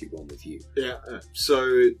the GameCube one with you. Yeah. So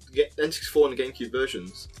the N64 and the GameCube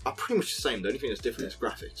versions are pretty much the same. The only thing that's different is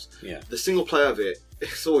graphics. Yeah. The single player of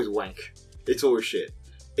it's always wank. It's always shit.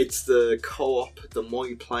 It's the co-op, the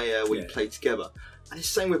multiplayer where you play together. And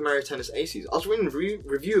it's the same with Mario Tennis Aces. I was reading a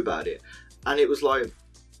review about it, and it was like,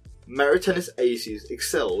 Mario Tennis Aces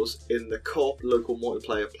excels in the co-op local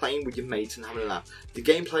multiplayer, playing with your mates and having a laugh. The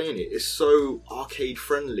gameplay in it is so arcade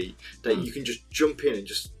friendly that you can just jump in and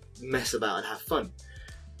just mess about and have fun.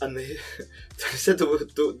 And they said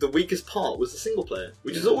the weakest part was the single player,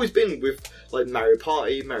 which has always been with like Mario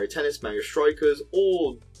Party, Mario Tennis, Mario Strikers,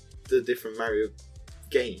 all the different Mario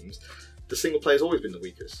games. The single player has always been the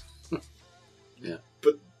weakest. Yeah.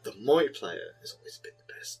 But the multiplayer has always been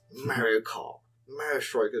the best. Mario Kart, Mario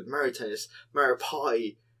Strikers, Mario Tennis, Mario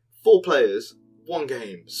Party, 4 players, 1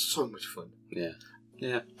 game, so much fun. Yeah.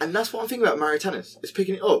 Yeah. And that's what I'm thinking about Mario Tennis, is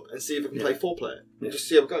picking it up and see if I can play 4 player and just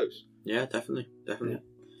see how it goes. Yeah, definitely.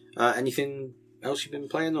 Anything else you've been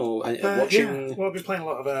playing or watching? Yeah. Well, I've been playing a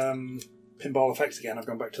lot of Pinball Effects again. I've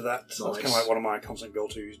gone back to that. So Nice. that's kind of like one of my constant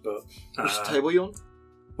go-tos. But Which table are you on?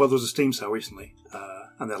 well, there was a Steam sale recently,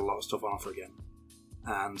 and they had a lot of stuff on offer again.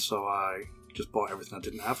 And so I just bought everything I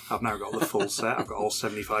didn't have. I've now got the full set. I've got all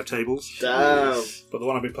 75 tables. Damn. But the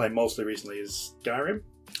one I've been playing mostly recently is Skyrim.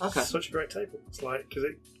 Okay. It's such a great table. It's like, because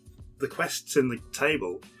the quests in the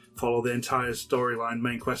table follow the entire storyline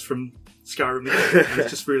main quest from Skyrim. And it's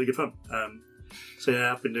just really good fun. So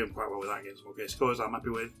yeah, I've been doing quite well with that. Getting some okay scores I'm happy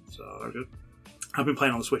with. So that's good. I've been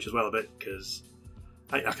playing on the Switch as well a bit because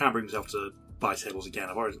I can't bring myself to buy tables again.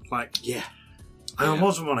 I've already, I own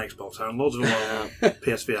loads of them on Xbox, I own loads of them on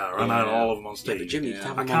PSVR, and I own all of them on Steam. Yeah, but Jim, you can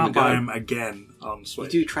have I them on can't the buy go. them again on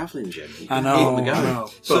Switch. You do travelling, Jim. You I can know, eat on the go. I know.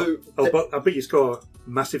 So- But I beat your score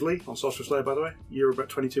massively on Sorcerer's Lair, by the way. You're about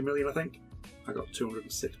 22 million, I think. I got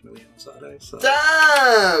 206 million on Saturday. So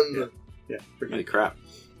Damn! yeah, pretty Holy good. crap.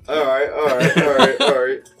 Alright.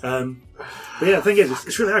 But yeah, the thing is,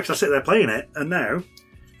 it's really hard because I sit there playing it, and now,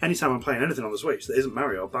 anytime I'm playing anything on the Switch that isn't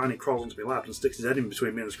Mario, Barney crawls onto my lap and sticks his head in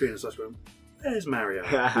between me and the screen and starts going, "There's Mario.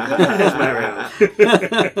 There's Mario."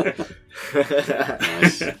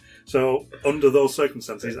 Nice. So, under those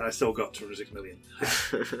circumstances, I still got 206 million.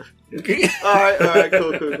 Alright,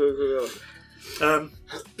 cool. So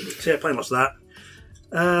yeah, playing lots of that.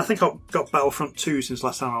 I think I got Battlefront 2 since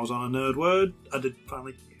last time I was on a Nerd Word. I did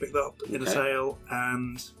finally pick that up in a sale,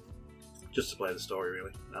 and just to play the story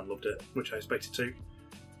really, and loved it, which I expected to.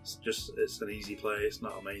 It's an easy play. It's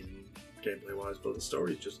not amazing gameplay wise, but the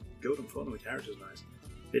story is just good and fun, and the character's nice.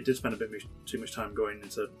 It did spend a bit too much time going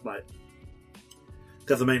into like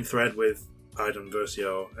they have the main thread with Iden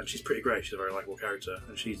Versio, and she's pretty great. She's a very likable character,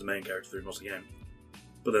 and she's the main character through most of the game.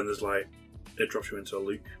 But then there's like it drops you into a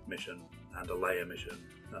Luke mission and a Leia mission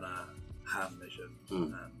and a Han mission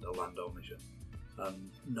and a Lando mission, and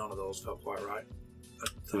none of those felt quite right.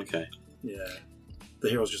 Okay. Yeah, the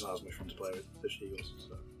hero's just not as much fun to play with as she was.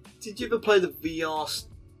 So. Did you ever play the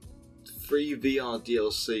free VR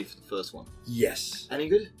DLC for the first one? Yes, Any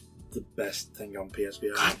good? the best thing on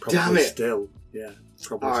PSVR. God probably damn it. Still, yeah,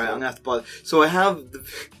 probably. Alright, still. I'm gonna have to buy. So I have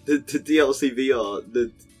the DLC VR.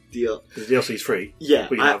 The DLC's free. Yeah,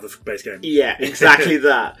 but you have the base game. Yeah, exactly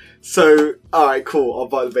that. So, alright, cool. I'll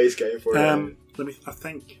buy the base game for it. I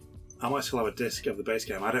think I might still have a disc of the base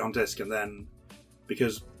game. I had it on disc, and then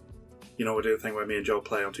because we do the thing where me and Joe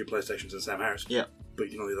play on 2 PlayStations in the same house. Yeah. But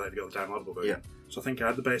they've got the downloadable version. Yeah. So I think I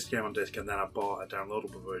had the base game on disc, and then I bought a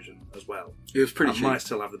downloadable version as well. It was pretty I cheap. might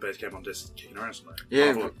still have the base game on disc kicking around somewhere. Yeah, I'll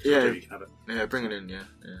have a look. yeah. If I do, you can have it. Yeah, bring it in, yeah.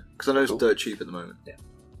 Because I know it's dirt cheap at the moment.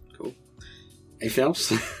 Cool. Anything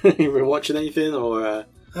else? You been watching anything or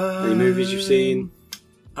any movies you've seen?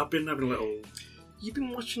 I've been having a little. You've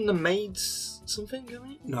been watching The Maids something,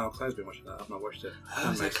 haven't you? No, Claire's been watching that. I've not watched it.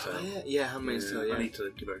 Oh, is that Handmaid's Tale. Claire? Yeah, Handmaid's Tale, yeah. I need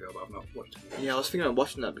to give it a go, but I've not watched it. Yeah, I was thinking of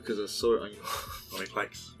watching that because I saw it on your... On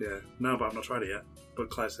Plex. Yeah. No, but I've not tried it yet.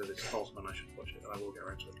 But Claire says it's awesome and I should watch it, and I will get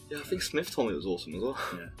around to it. Yeah, I think Smith told me it was awesome as well.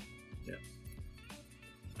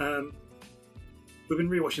 Yeah. We've been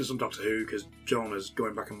rewatching some Doctor Who because Jonah's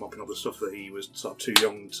going back and mopping up the stuff that he was sort of too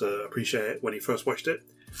young to appreciate when he first watched it.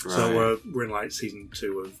 Right. So we're in like season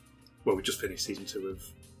 2 of... Well, we just finished season 2 of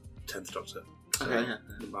 10th Doctor. Okay, yeah.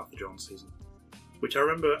 The Martha Jones season. Which I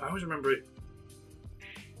always remember it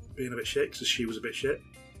being a bit shit because she was a bit shit.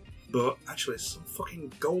 But actually, it's some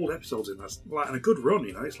fucking gold episodes in that. Like, and a good run,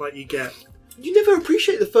 It's like you get you never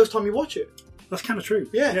appreciate it the first time you watch it. That's kind of true.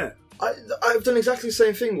 Yeah. I've done exactly the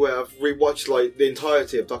same thing where I've rewatched like the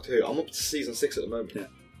entirety of Doctor Who. I'm up to season 6 at the moment. Yeah.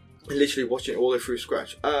 And literally watching it all the way through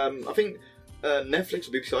scratch. I think Netflix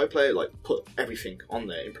or BBC iPlayer like put everything on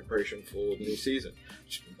there in preparation for the new season.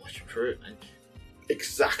 Just been watching through it and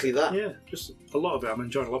exactly that. Yeah, just a lot of it. I'm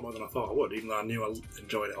enjoying a lot more than I thought I would, even though I knew I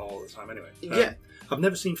enjoyed it all the time anyway. Yeah. I've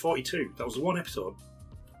never seen 42. That was one episode.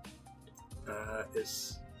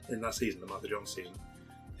 It's in that season, the Martha Jones season.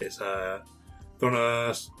 It's they're on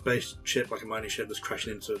a spaceship, like a mining ship that's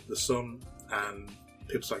crashing into the sun, and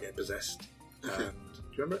people start getting possessed. And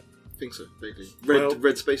do you remember it? I think so, vaguely.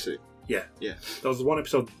 Red spacesuit. Yeah. That was the one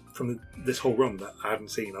episode from this whole run that I hadn't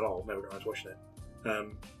seen at all. Never got around to watching it.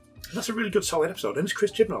 And that's a really good, solid episode. And it's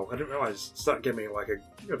Chris Chibnall. I didn't realise. So that gave me like a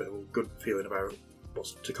bit of a good feeling about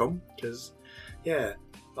what's to come. Because, yeah,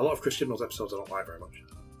 a lot of Chris Chibnall's episodes I don't like very much.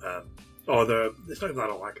 It's not even that I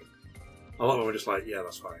don't like them. A lot of them are just like, yeah,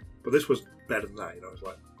 that's fine. But this was better than that, you know. It was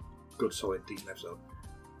like good, solid, decent episode.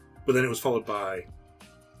 But then it was followed by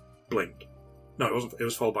Blink. No, it wasn't. It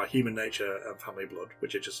was followed by Human Nature and Family Blood,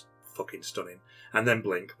 which are just fucking stunning. And then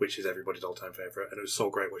Blink, which is everybody's all-time favourite. And it was so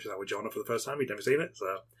great watching that with Jonah for the first time. He'd never seen it.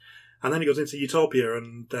 So, and then he goes into Utopia,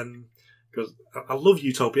 and then goes, I love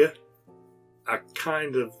Utopia. I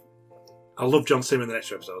love John Sim in the next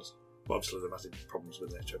two episodes. But obviously there are massive problems with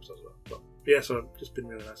the next two episodes as well. But yeah, so it's just been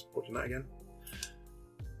really nice watching that again.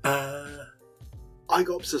 I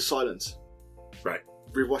got up to Silence. Right.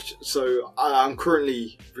 Rewatched. So I'm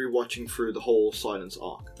currently rewatching through the whole Silence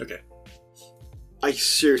arc. Okay. I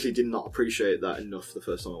seriously did not appreciate that enough the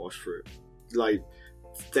first time I watched through it. Like,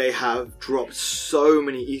 they have dropped so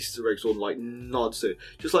many Easter eggs or like nods to it.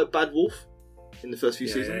 Just like Bad Wolf in the first few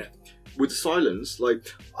seasons. Yeah. With the Silence,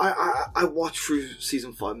 like I watched through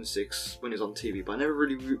season 5 and 6 when it was on TV, but I never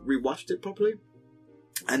really rewatched it properly.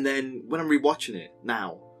 And then when I'm rewatching it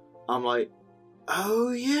now, I'm like,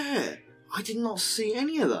 oh yeah, I did not see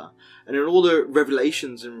any of that. And then all the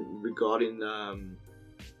revelations regarding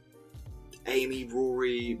Amy,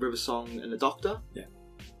 Rory, Riversong, and the Doctor. Yeah.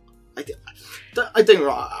 I think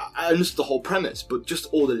I understood the whole premise, but just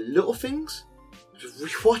all the little things, just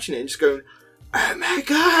rewatching it and just going, oh my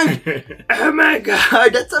god! Oh my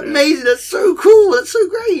god! That's amazing! That's so cool! That's so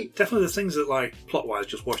great! Definitely the things that, like, plot-wise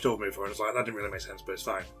just washed over me before, and it's like, that didn't really make sense, but it's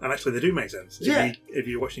fine. And actually, they do make sense. Yeah. If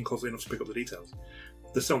you're watching closely enough to pick up the details.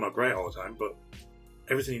 They're still not great all the time, but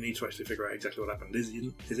everything you need to actually figure out exactly what happened is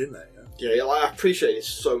in there. Yeah, like, I appreciate it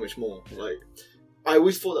so much more. Like, I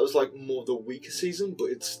always thought that was, like, more of the weaker season, but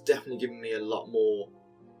it's definitely given me a lot more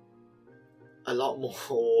love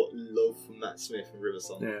for Matt Smith and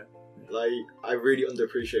Riversong. Yeah. Like, I really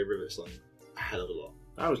underappreciate Riversong a hell of a lot.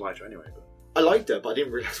 I always liked her anyway, but I liked her, but I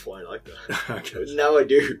didn't realise why I liked her. Okay. Now I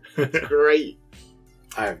do. It's great.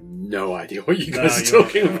 I have no idea what you guys are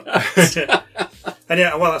talking about. And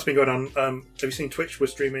yeah, while that's been going on, have you seen Twitch? We're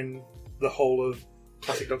streaming the whole of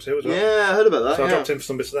Classic Doctor Who as well. Yeah, I heard about that. So I dropped in for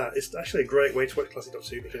some bits of that. It's actually a great way to watch Classic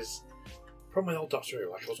Doctor Who because from my old Doctor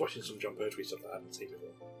Who, like I was watching some John Pertwee stuff that I hadn't seen before,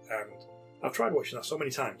 and I've tried watching that so many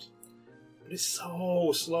times. It's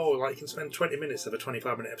so slow. Like, you can spend 20 minutes of a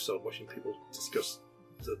 25-minute episode watching people discuss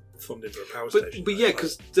the funding for a power station. But yeah,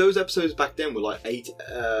 because those episodes back then were like 8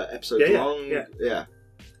 episodes long. Yeah.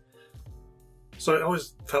 So it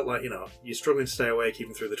always felt like, you know, you're struggling to stay awake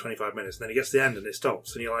even through the 25 minutes, and then it gets to the end and it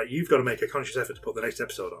stops, and you're like, you've got to make a conscious effort to put the next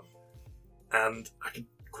episode on. And I can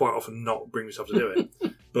quite often not bring myself to do it.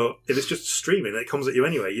 But if it's just streaming, it comes at you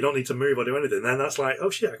anyway. You don't need to move or do anything. Then that's like, oh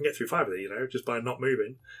shit, I can get through 5 of these, you know, just by not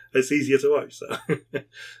moving. It's easier to watch. So,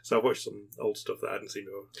 so I've watched some old stuff that I hadn't seen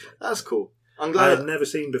before. That's cool. I'm glad. I had never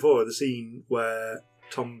seen before the scene where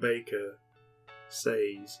Tom Baker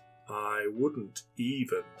says, I wouldn't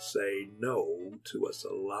even say no to a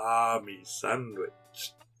salami sandwich.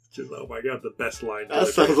 Just, oh my god, the best line. That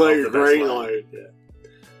sounds like a great line. Yeah.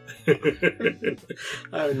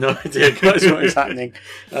 I have no idea what is happening.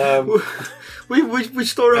 Which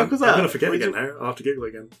story arc was that? I'm going to forget again now. I'll have to Google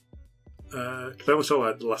again. Because I only saw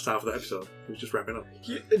like the last half of the episode. It was just wrapping up.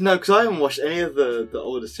 No, because I haven't watched any of the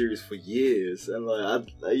older series for years, and like,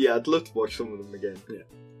 I'd love to watch some of them again. Yeah.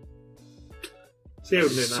 See how we're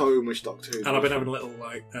doing so much Doctor Who. And I've been having a little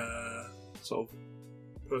like sort of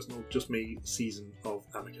personal, just me season of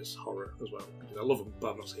Amicus horror as well. Because I love them,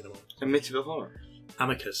 but I've not seen them all. Amityville Horror.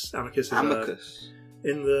 Amicus is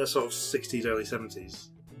in the sort of 60s, early 70s.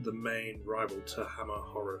 The main rival to Hammer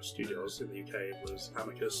Horror Studios in the UK was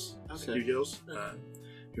Amicus Studios,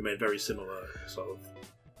 who made very similar sort of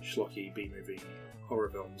schlocky B-movie horror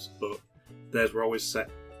films, but theirs were always set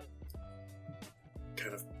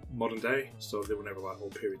kind of modern day, so they were never like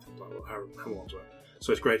old period things like what Hammer ones were.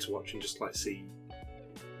 So it's great to watch and just like see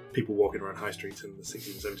people walking around high streets in the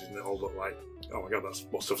 60s and 70s, and they all look like, oh my god, that's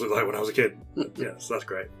what stuff looked like when I was a kid. Yeah, so that's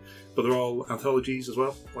great. But they're all anthologies as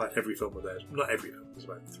well. Like every film of theirs, not every film, there's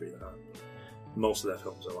about 3 that are. Most of their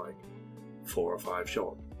films are like 4 or 5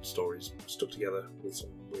 short stories stuck together with some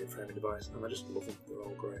weird framing device, and I just love them. They're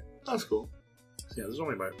all great. That's cool. So yeah, there's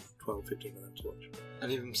only about 12, 15 of them to watch.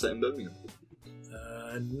 Any of them set in Birmingham?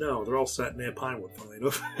 No, they're all set near Pinewood, funnily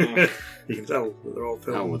enough. Mm. You can tell that they're all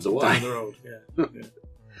filmed Pinewood's away. down the road. Yeah.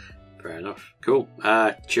 Fair enough. Cool.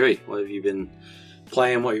 Chewy, what have you been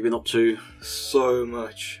playing? What have you been up to? So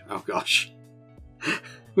much. Oh gosh.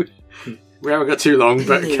 We haven't got too long,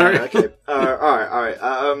 but carry on. Okay. Alright.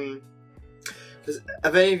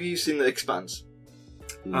 Have any of you seen The Expanse?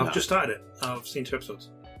 No. I've just started it. I've seen 2 episodes.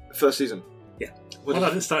 First season? Yeah. What Well, I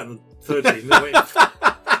did- didn't start in the 3rd season. No, wait.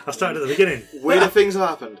 I started at the beginning. Weirder things have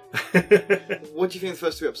happened. What do you think of the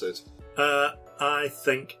first 2 episodes? I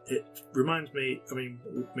think it reminds me, I mean,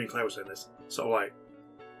 me and Claire were saying this, sort of like,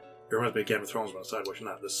 it reminds me of Game of Thrones when I started watching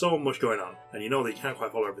that. There's so much going on, and you know that you can't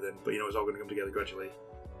quite follow everything, but you know it's all going to come together gradually.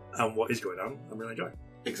 And what is going on, I'm really enjoying.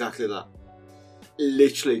 Exactly that.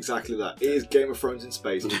 Literally exactly that. It is Game of Thrones in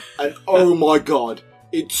space. And oh my god,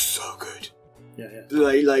 it's so good. Yeah.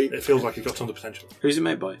 Like, It feels like it got tons of potential. Who's it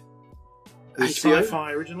made by? It was HBO?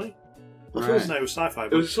 sci-fi originally. I thought it was- No, it was sci-fi. It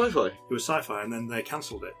But was sci-fi. it was sci-fi, and then they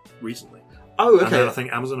cancelled it recently. Oh, And then I okay.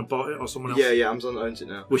 think Amazon had bought it or someone else. Yeah, Amazon owns it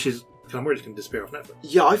now. Which is, because I'm worried it's going to disappear off Netflix.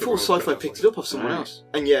 Yeah, I People thought will sci-fi go picked for it up off someone Right. else.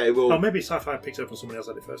 And yeah, it will. Oh, maybe sci-fi picked it up and somebody else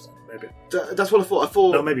had it first time. Maybe. That's what I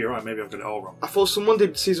thought. No, maybe you're right. Maybe I've got it all wrong. I thought someone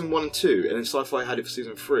did season 1 and 2, and then Sci-Fi had it for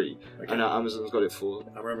season 3, Okay. and now Amazon's got it for.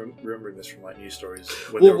 I'm remembering this from like news stories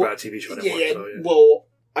when Well, they were about a TV show. I didn't watch, so, yeah. Well,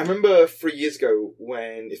 I remember 3 years ago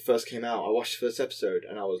when it first came out, I watched the first episode,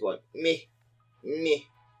 and I was like, meh.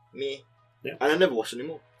 Yeah. And I never watched it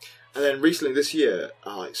anymore. And then recently this year,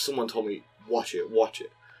 someone told me, watch it.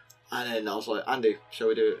 And then I was like, Andy, shall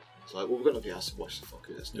we do it? I was like, well, we're going to be asked to watch the fuck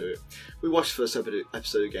it, let's do it. We watched the first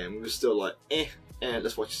episode again, we were still like,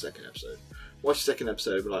 let's watch the second episode. Watch the second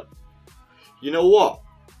episode, we're like, you know what?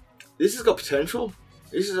 This has got potential.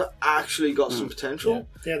 This has actually got some potential.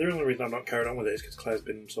 Yeah, the only reason I'm not carried on with it is because Claire's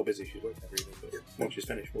been so busy, she's working every evening. But once she's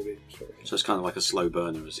finished, we'll be straight away. So it's kind of like a slow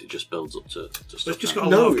burner as it just builds up to But stuff. it's just now.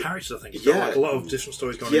 got a lot of characters, I think. It's got like a lot of different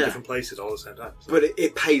stories going in Yeah. different places all at the same time. So. But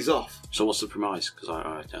it pays off. So what's the premise? Because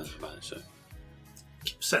I don't know about it, so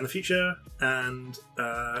Set in the future, and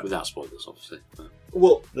without spoilers, obviously.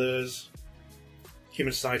 Well, there's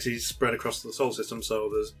human societies spread across the solar system, so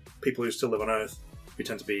there's people who still live on Earth, who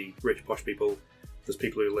tend to be rich, posh people. There's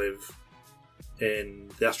people who live in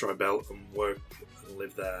the asteroid belt and work and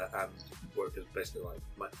live there and work as basically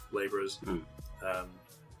like labourers. And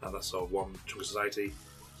that's sort of one chunk of society.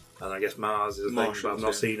 And I guess Mars is a thing, but I've Martians, not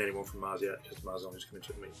yeah. seen anyone from Mars yet, because Mars is only just coming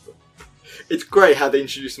to me. But it's great how they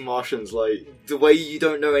introduce the Martians, like, the way you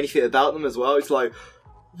don't know anything about them as well. It's like,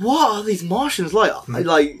 what are these Martians like?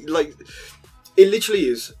 Like, it literally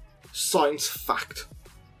is science fact.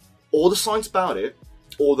 All the science about it,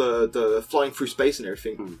 all the flying through space and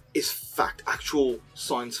everything, is fact, actual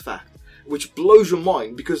science fact. Which blows your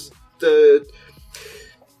mind, because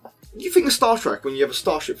you think of Star Trek when you have a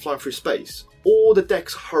starship flying through space, all the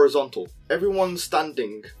decks are horizontal. Everyone's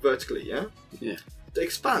standing vertically, yeah? Yeah. The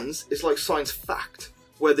Expanse is like science fact,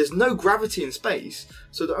 where there's no gravity in space,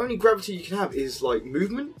 so the only gravity you can have is like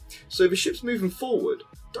movement. So if a ship's moving forward,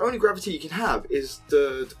 the only gravity you can have is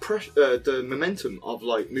the pressure, the momentum of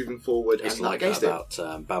like moving forward It's and not like against that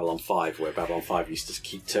about Babylon 5, where Babylon 5 used to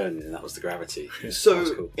keep turning, and that was the gravity. it. So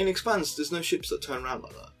That's cool. in Expanse, there's no ships that turn around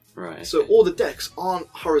like that. Right. So all the decks aren't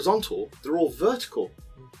horizontal; they're all vertical.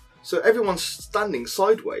 So everyone's standing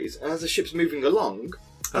sideways, and as the ship's moving along,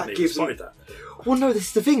 I that gives them. spotted that. Well, no, this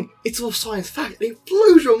is the thing. It's all science fact. And it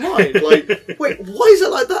blows your mind. Like, wait, why is it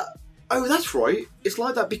like that? Oh, that's right. It's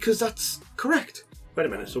like that because that's correct. Wait a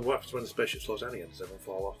minute, so what happens when the spaceship slows down again? Does everyone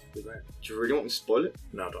fall off with that? Do you really want me to spoil it?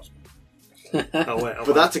 No, it doesn't. I'll wait.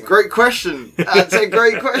 But that's a great question. That's a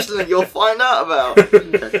great question that you'll find out about.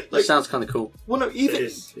 Okay. Like- Sounds kind of cool. Well, no, even It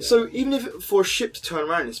is, yeah. so, even if for a ship to turn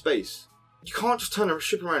around in space, you can't just turn a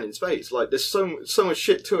ship around in space. Like, there's so much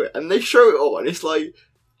shit to it, and they show it all, and it's like,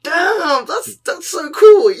 damn, that's so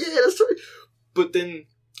cool. Yeah, that's so. But then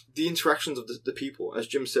the interactions of the people, as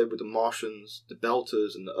Jim said, with the Martians, the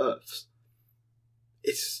Belters, and the Earths,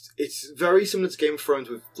 it's very similar to Game of Thrones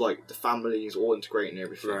with like the families all integrating and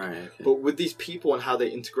everything. Right. Okay. But with these people and how they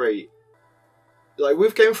integrate, like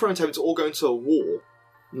with Game of Thrones having to all go into a war,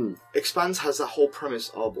 Expanse has that whole premise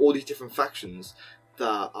of all these different factions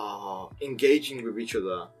that are engaging with each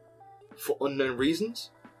other for unknown reasons.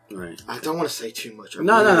 Right. I don't want to say too much.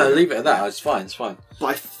 No. Leave it at that. It's fine. But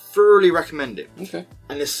I thoroughly recommend it. Okay.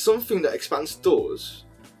 And there's something that Expanse does,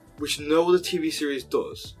 which no other TV series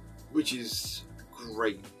does, which is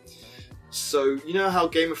great. So, you know how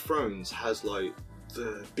Game of Thrones has, like,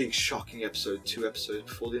 the big shocking episode 2 episodes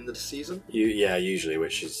before the end of the season? Usually,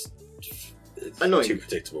 which is annoying. too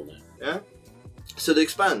predictable now. Yeah? So The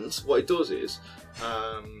Expanse, what it does is,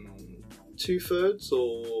 2/3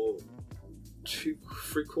 or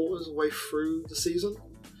 3/4 away through the season,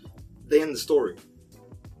 they end the story.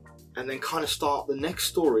 And then kind of start the next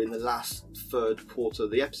story in the last third quarter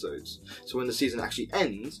of the episodes. So when the season actually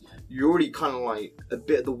ends, you're already kind of like a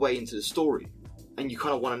bit of the way into the story. And you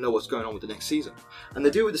kind of want to know what's going on with the next season. And they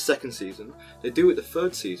do it with the second season, they do it with the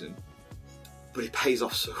third season, but it pays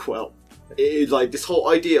off so well. It is like this whole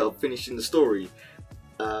idea of finishing the story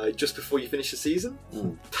just before you finish the season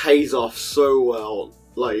pays off so well.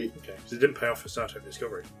 Like, okay, so it didn't pay off for Star Trek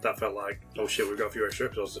Discovery. That felt like, oh shit, we've got a few extra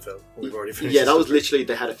episodes to film. We've already finished. Yeah, that was literally,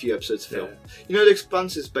 they had a few episodes to film. Yeah. You know, The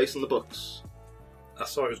Expanse is based on the books. I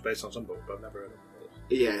saw it was based on some book, but I've never heard of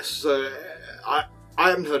it. Yeah, so I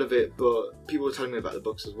haven't heard of it, but people were telling me about the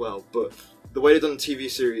books as well. But the way they've done the TV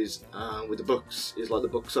series with the books is like the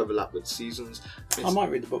books overlap with seasons. I might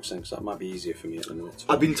read the books then, because that might be easier for me at the minute.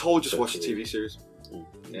 I've been told just watch the TV series.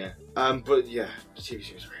 Yeah. But yeah, the TV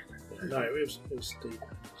series is very good. No, it was Steve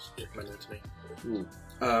recommended it to me.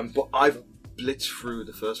 But I've blitzed through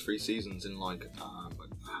the first 3 seasons in like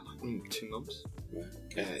 2 months. Yeah,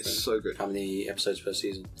 Yeah, it's so good. How many episodes per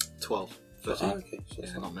season? 12, 13. Oh, okay, so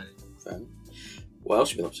Yeah, not many. fair enough. What else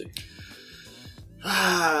have you been up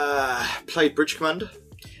to? Played Bridge Commander.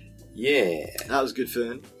 Yeah. That was good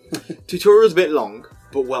fun. Tutorial's a bit long,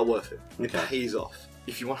 but well worth it. It Okay. pays off.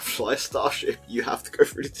 If you want to fly a starship, you have to go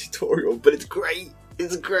through the tutorial, but it's great.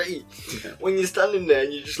 It's great. Okay. When you're standing there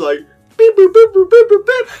and you're just like, beep, boop, boop, boop, boop, boop,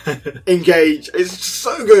 boop, engage. It's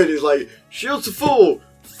so good. It's like, shields to full,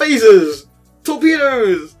 phasers,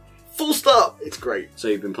 torpedoes, full stop. It's great. So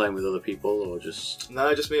you've been playing with other people, or just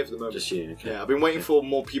No, just me for the moment. just you? Okay. Yeah, I've been waiting for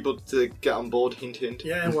more people to get on board, hint, hint.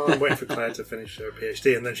 Yeah, well, I'm waiting for Claire to finish her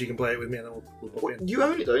PhD, and then she can play it with me, and then we'll pop in. You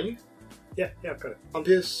own it, don't you? Yeah, I've got it. On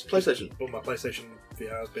PlayStation. But my PlayStation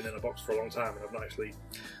VR has been in a box for a long time, and I've not actually.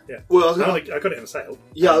 Yeah, Well, I was gonna, I got it in a sale.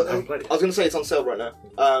 yeah, I I haven't played it. was going to say it's on sale right now.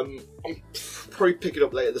 I'm probably pick it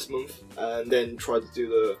up later this month and then try to do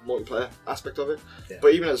the multiplayer aspect of it. Yeah.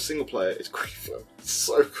 But even as a single player, it's great fun. It's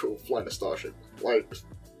so cool flying a starship. Like,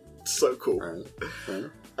 so cool. Fair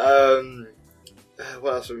enough.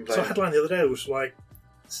 What else have we been So a playing? headline the other day was like,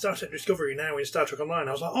 Star Trek Discovery now in Star Trek Online.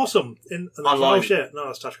 I was like, awesome! And I was like, Online. oh shit, no,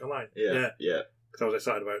 that's Star Trek Online. Yeah. Because I was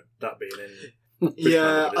excited about that being in.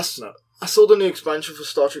 Yeah, but it's not. I saw the new expansion for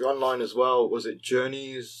Star Trek Online as well. Was it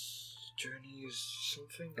Journeys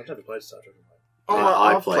something? I've never played Star Trek Online. Oh,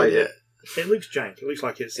 I I've played it. It looks jank. It looks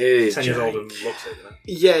like it's It is 10 years old jank. and looks it, you know?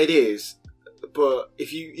 Yeah, it is. But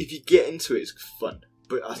if you get into it, it's fun.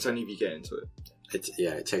 But that's only if you get into it.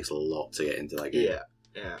 It takes a lot to get into that game.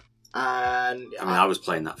 Yeah. And I mean, I was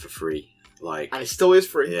playing that for free. Like, and it still is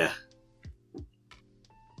free. yeah.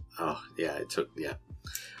 Oh, yeah, it took, yeah.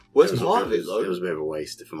 Where's It was part of it, though? It was a bit of a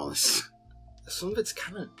waste, if I'm honest. Some of it's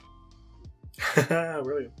canon.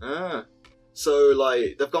 Brilliant. So,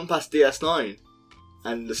 like, they've gone past DS9,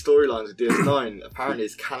 and the storylines of DS9 apparently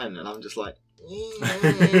is canon, and I'm just like,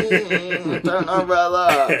 I don't know about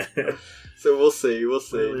that. So we'll see. Well,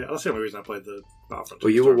 yeah, that's the only reason I played the Battlefront.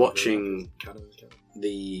 Well, you were Story, watching canon.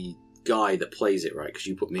 the guy that plays it, right? Because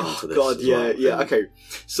you put me onto this. God, as yeah, well. yeah. Okay,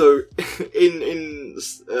 so in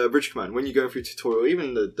Bridge Command, when you go through tutorial,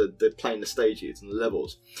 even the playing the stages and the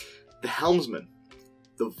levels, the helmsman,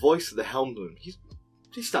 the voice of the helmsman, he's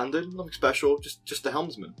standard, nothing special, just the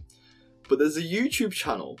helmsman. But there's a YouTube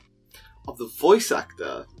channel of the voice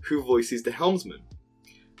actor who voices the helmsman,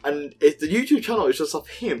 and the YouTube channel is just of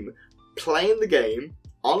him playing the game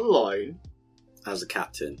online As a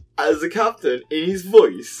captain. as a captain in his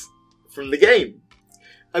voice from the game.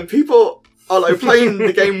 And people are like playing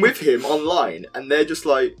the game with him online, and they're just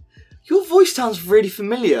like, your voice sounds really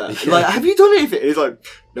familiar. Like, have you done anything? And he's like,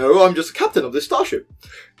 no, I'm just a captain of this starship.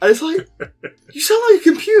 And it's like, you sound like a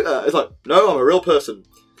computer. It's like, no, I'm a real person.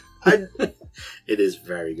 And It is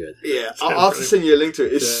very good. yeah, I'll have to send you a link to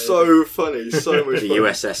it. It's so funny, so much The fun.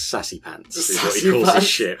 USS Sassy Pants is what Sassy he calls his Pants.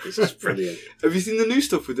 ship. It's just brilliant. Have you seen the new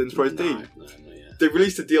stuff with Enterprise D? No, yeah. They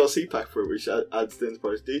released a DLC pack for it, which adds the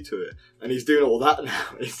Enterprise D to it, and he's doing all that now.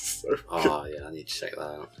 It's so good. Oh, yeah, I need to check that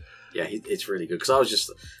out. Yeah, it's really good. Because I was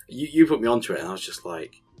just... You put me onto it, and I was just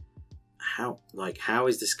like, how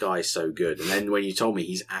is this guy so good? And then when you told me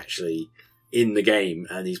he's actually in the game,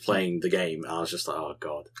 and he's playing the game. And I was just like, oh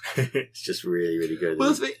god, it's just really, really good. Well,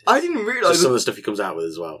 that's the thing, I didn't realise. Just some of the stuff he comes out with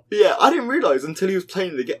as well. Yeah, I didn't realise until he was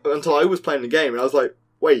playing the game. Until I was playing the game, and I was like,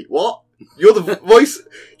 wait, what? You're the voice.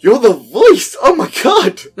 You're the voice. Oh my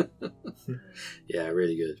god. Yeah,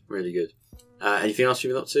 really good, really good. Anything else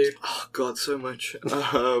you've been up to? Oh god, so much.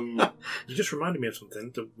 You just reminded me of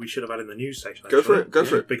something that we should have had in the news section. Go for actually. it, go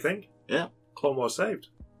for it. Big thing. Yeah. Clone Wars saved.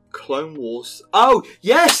 Clone Wars. Oh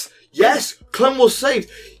yes, Clone Wars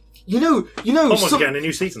saved. You know. Clone Wars is getting a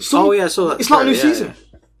new season. Oh yeah, I saw that. It's not a new Yeah, season.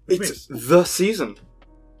 yeah. It's the season.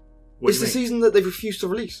 What It's do the you mean? season that they've refused to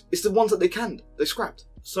release. It's the ones that they canned. They scrapped.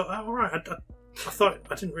 So, all right.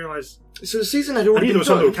 I didn't realise. So the season had I already knew there been was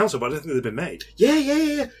some that done. were cancelled, but I didn't think they'd been made.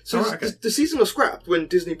 Yeah. So Alright, okay. the season was scrapped when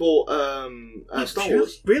Disney bought Star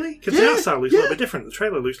Wars. Really? Because Yeah, the art style looks a yeah. little bit different. The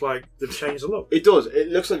trailer looks like they've changed the look. It does. It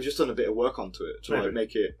looks like they've just done a bit of work onto it to like Maybe.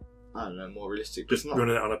 make it, I don't know, more realistic. But Just it's not.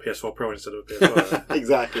 running it on a PS4 Pro instead of a PS4.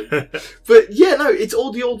 Exactly. But yeah, no, it's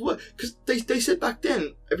all the old work because they said back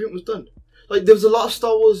then everything was done. Like there was a lot of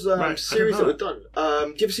Star Wars Right, I series that didn't were know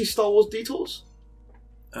done. Do you ever see Star Wars Detours?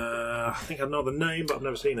 I think I know the name, but I've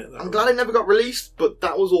never seen it. I'm glad it never got released, but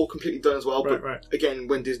that was all completely done as well. But Right. again,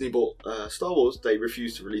 when Disney bought Star Wars, they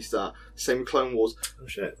refused to release that. Same with Clone Wars. Oh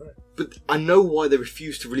shit! Right. But I know why they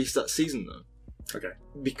refused to release that season though. Okay.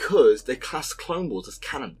 Because they classed Clone Wars as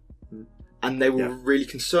canon. And they were Yeah. really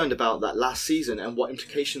concerned about that last season and what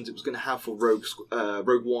implications it was going to have for Rogue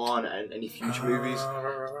One and any future movies.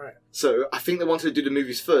 Right. So I think they wanted to do the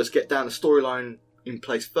movies first, get down the storyline in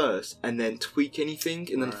place first, and then tweak anything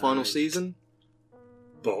in the final Right. season.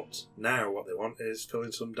 But now what they want is fill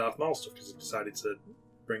in some Darth Maul stuff because they decided to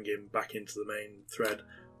bring him back into the main thread,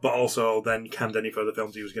 but also then canned any further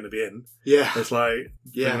films he was going to be in. Yeah. It's like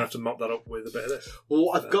you're Yeah. going to have to mop that up with a bit of this.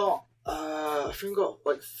 Well, I've got, I think I've got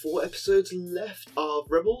like 4 episodes left of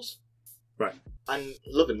Rebels. Right. And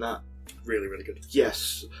loving that. Really, really good.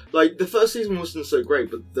 Yes. Like, the first season wasn't so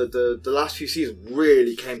great, but the last few seasons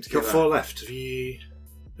really came You've together. got 4 left. Have you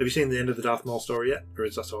seen the end of the Darth Maul story yet, or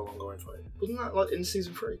is that still ongoing for you? Wasn't that like in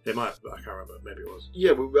season 3? It might, but I can't remember. Maybe it was.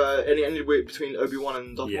 Yeah, and it ended with between Obi-Wan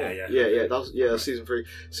and Darth Maul. Yeah. That's season 3.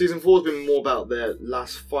 Season 4's been more about their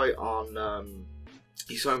last fight on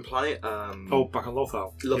his own planet. Back on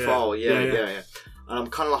Lothal. Lothal, yeah. And I'm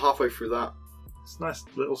kind of like halfway through that. It's a nice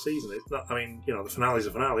little season. It's not. I mean, the finale's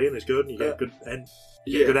a finale, and it's good, and you get a good end.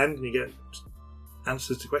 You get a good end, and you get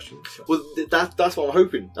answers to questions. So. Well, that's what I'm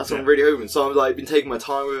hoping. That's what I'm really hoping. So I've like been taking my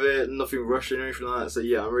time with it, nothing rushing or anything like that. So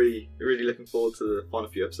yeah, I'm really looking forward to the final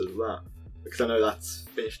few episodes of that because I know that's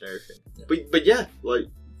finished and everything. Yeah. But yeah, like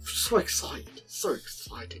so excited.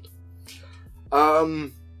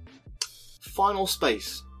 Final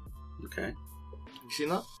Space. Okay. Have you seen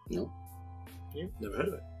that? No. Never heard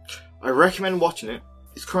of it. I recommend watching it.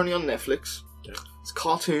 It's currently on Netflix. Okay. It's a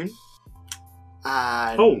cartoon.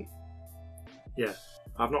 And Oh, yeah.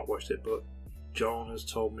 I've not watched it, but John has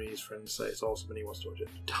told me his friends say it's awesome, and he wants to watch it.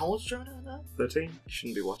 how old's Jonah now? 13. You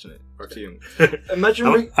shouldn't be watching it. Okay. Too young.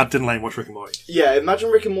 Imagine I didn't let him watch Rick and Morty. Yeah, imagine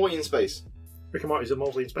Rick and Morty in space. Rick and Morty's a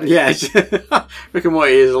mostly in space. Yeah, Rick and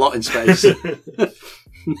Morty is a lot in space.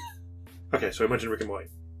 Okay, so imagine Rick and Morty.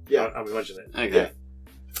 Yeah. I'm imagining it. Okay.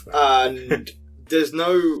 And there's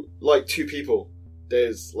no like 2 people.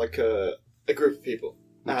 There's like a group of people.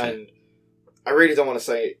 Okay. And I really don't want to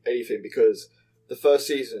say anything because the first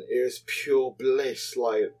season is pure bliss.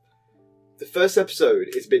 Like the first episode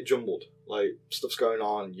is a bit jumbled. Like stuff's going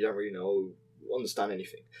on, you don't really understand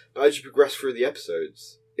anything. But as you progress through the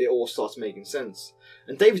episodes, it all starts making sense.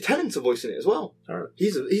 And David Tennant's a voice in it as well. Alright.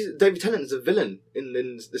 He's David Tennant is a villain in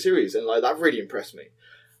the series, and like that really impressed me.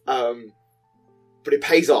 But it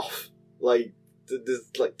pays off. Like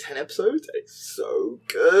there's like 10 episodes. It's so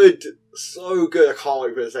good, so good. I can't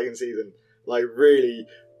wait for the second season. Like really,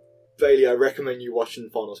 Bailey, I recommend you watching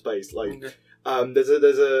Final Space. Like, there's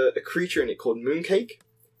a creature in it called Mooncake,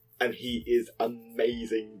 and he is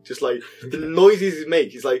amazing. Just like the noises he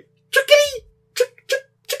makes, he's like chickadee,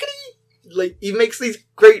 chickadee. Like he makes these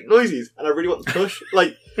great noises, and I really want to push.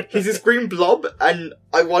 Like he's this green blob, and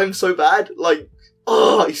I want him so bad. Like,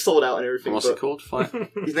 he's sold out and everything. What's it called?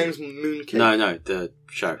 His name's Mooncake. No, the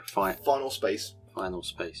show. Final Space. Final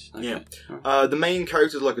Space. Okay. Yeah. Alright. The main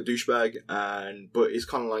character is like a douchebag, but it's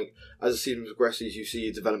kind of like as the season progresses, you see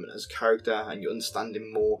his development as a character, and you understand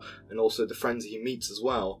him more, and also the friends he meets as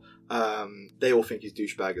well. They all think he's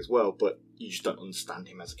douchebag as well, but you just don't understand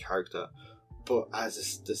him as a character. But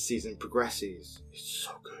as the season progresses, it's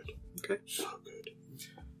so good. Okay. So good.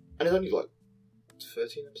 And it's only like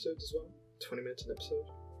 13 episodes as well, 20 minutes an episode.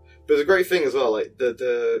 But it's a great thing as well. Like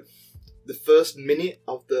the first minute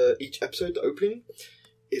of each episode, the opening,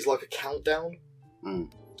 is like a countdown,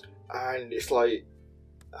 Mm. and it's like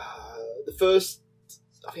the first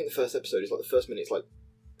episode is like the first minute. It's like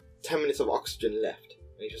 10 minutes of oxygen left,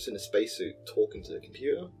 and he's just in a spacesuit talking to the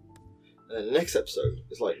computer. And then the next episode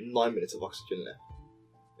is like 9 minutes of oxygen left,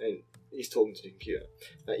 and he's talking to the computer.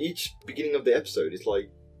 Now, each beginning of the episode is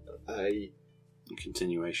like a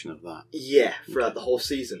continuation of that. Yeah, throughout the whole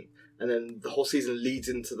season, and then the whole season leads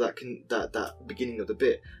into that beginning of the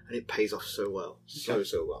bit, and it pays off so well,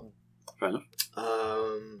 so well. Fair enough.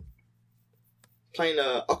 Playing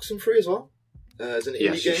Oxenfree as well as an indie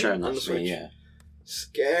you're game showing that on the to Switch. me, yeah.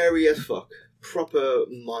 Scary as fuck, proper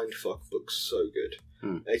mind fuck, but so good.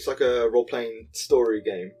 It's like a role playing story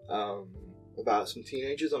game about some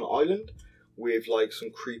teenagers on an island with like some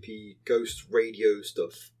creepy ghost radio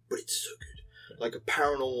stuff, but it's so good. Like a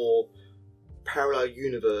paranormal parallel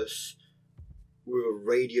universe with a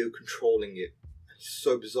radio controlling it. It's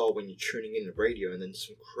so bizarre when you're tuning in the radio and then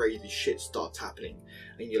some crazy shit starts happening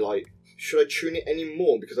and you're like, should I tune it any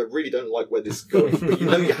more? Because I really don't like where this is going. But you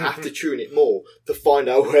know you have to tune it more to find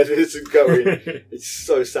out where this is going. It's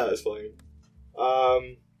so satisfying.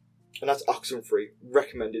 And that's Oxenfree.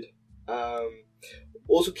 Recommended.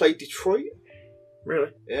 Also played Detroit.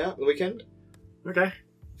 Really? Yeah, on the weekend. Okay.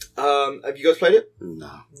 Have you guys played it?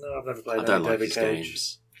 No. No, I've never played I don't any like David his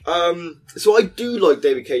Cage. games. So I do like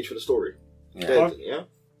David Cage for the story. Yeah. Yeah.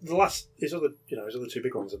 His other two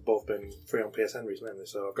big ones have both been free on PSN recently,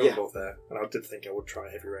 so I've got them both there. And I did think I would try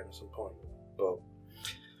Heavy Rain at some point, but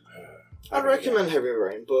I'd recommend Heavy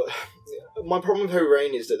Rain, but my problem with Heavy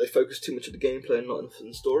Rain is that they focus too much on the gameplay and not enough on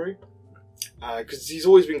the story. Because he's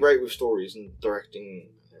always been great with stories and directing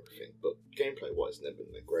and everything, but gameplay-wise, never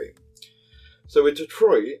been that great. So with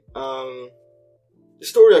Detroit, the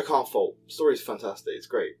story I can't fault. The story is fantastic. It's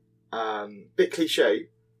great. Bit cliche,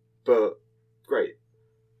 but great.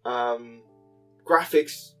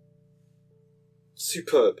 Graphics,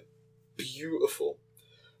 superb, beautiful.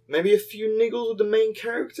 Maybe a few niggles with the main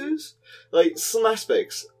characters. Like, some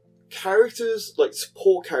aspects, characters, like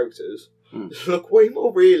support characters, look way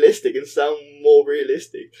more realistic and sound more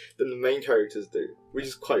realistic than the main characters do, which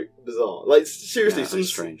is quite bizarre. Like, seriously,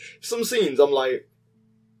 some scenes I'm like,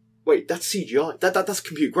 wait, that's CGI. That's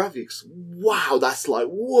computer graphics. Wow, that's like,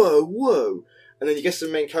 whoa. And then you get to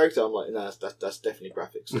the main character, I'm like, no, that's definitely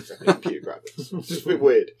graphics. It's definitely computer graphics. It's just a bit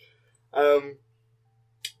weird.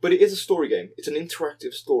 But it is a story game. It's an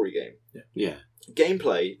interactive story game. Yeah.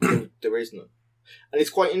 Gameplay, there is none. And it's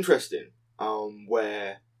quite interesting,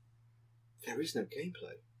 where there is no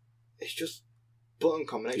gameplay. It's just button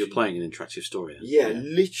combination. You're playing an interactive story then? Yeah,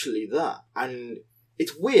 literally that. And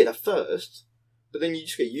it's weird at first, but then you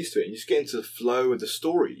just get used to it and you just get into the flow of the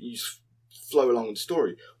story. You just flow along with the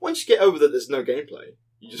story. Once you get over that there's no gameplay,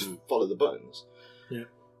 you just follow the buttons. Yeah.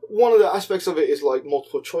 One of the aspects of it is like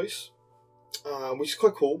multiple choice, which is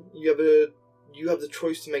quite cool. You have the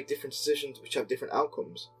choice to make different decisions which have different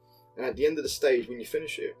outcomes. And at the end of the stage, when you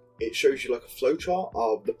finish it, it shows you like a flowchart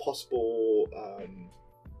of the possible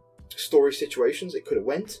story situations it could have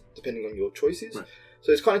went, depending on your choices. Right.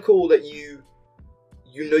 So it's kind of cool that you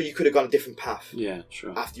know you could have gone a different path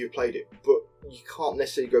after you played it, but you can't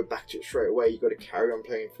necessarily go back to it straight away. You've got to carry on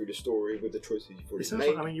playing through the story with the choices you've already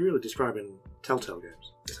made. Like, you're really describing Telltale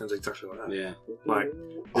games. It sounds exactly like that. Yeah. Like,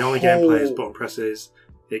 the only gameplay is button presses.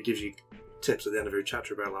 It gives you tips at the end of every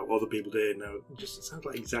chapter about like what other people did. No, it sounds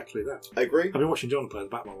like exactly that. I agree. I've been watching John play the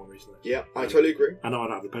Batman one recently. Yeah, I totally agree. I know I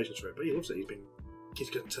don't have the patience for it, but he loves it. He's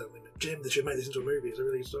going to tell me, Jim, they should make this into a movie. It's a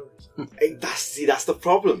really good story. So. Hey, that's the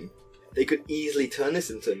problem. They could easily turn this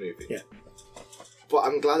into a movie. Yeah. But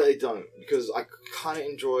I'm glad that they don't, because I kind of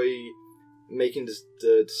enjoy making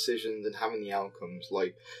the decisions and having the outcomes.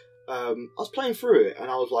 Like, I was playing through it, and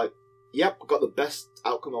I was like, yep, got the best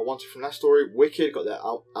outcome I wanted from that story. Wicked, got that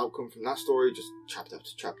outcome from that story, just chapter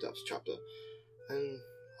after chapter after chapter. And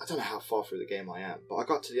I don't know how far through the game I am, but I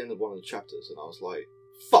got to the end of one of the chapters, and I was like,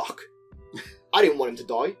 fuck! I didn't want him to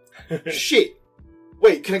die. Shit!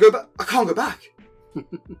 Wait, can I go back? I can't go back.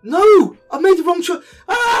 No! I made the wrong choice.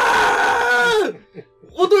 Ah!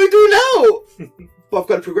 What do I do now? But I've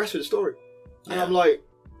got to progress with the story. And I'm like...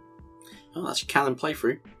 Oh, that's your canon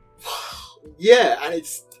playthrough. Yeah, and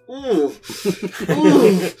it's... Ooh.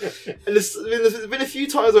 And there's been a few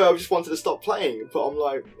times where I've just wanted to stop playing, but I'm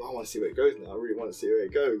like, I want to see where it goes now. I really want to see where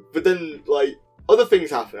it goes. But then, like, other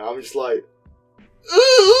things happen, and I'm just like...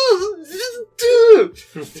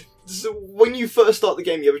 So when you first start the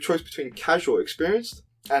game, you have a choice between casual or experienced,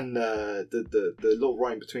 and the little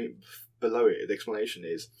writing below it, the explanation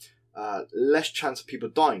is less chance of people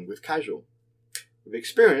dying with casual. With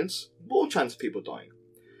experience, more chance of people dying.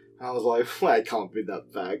 I was like, well, it can't be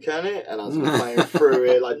that bad, can it? And I was playing through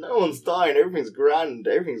it, like, no one's dying, everything's grand,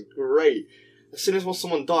 everything's great. As soon as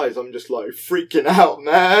someone dies, I'm just like freaking out,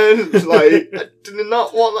 man. Like, I did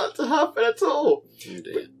not want that to happen at all.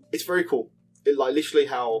 But it's very cool. It, like, literally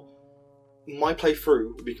how my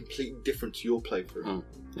playthrough will be completely different to your playthrough.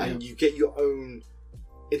 And you get your own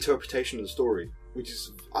interpretation of the story, which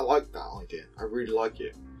is, I like that idea. I really like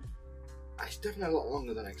it. And it's definitely a lot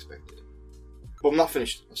longer than I expected. But I'm not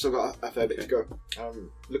finished. I've still got a fair bit to go. I'm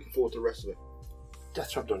looking forward to the rest of it.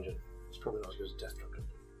 Deathtrap Dungeon. It's probably not as good as Deathtrap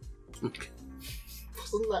Dungeon.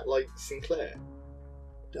 Wasn't that like Sinclair?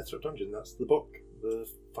 Deathtrap Dungeon, that's the book. The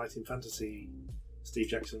fighting fantasy Steve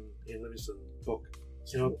Jackson, Ian Livingstone book.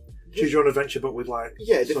 You know, choose your own adventure, but with like...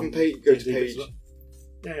 Yeah, different page, go to page.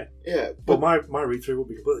 Yeah. But my read-through will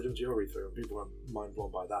be completely different to your read-through, and people are mind blown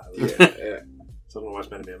by that. yeah. So I don't know why it's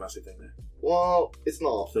meant to be a massive thing there. Well, it's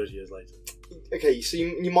not. 30 years later. Okay, so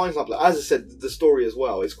your mind's not... As I said, the story as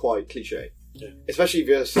well is quite cliche. Yeah. Especially if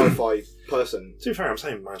you're a sci-fi person. To be fair, I'm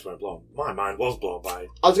saying minds weren't blown. My mind was blown by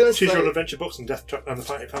I was going to say... Choose Your Own Adventure books and Deathtrap and the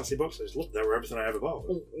Fighting Fantasy books. They were everything I ever bought.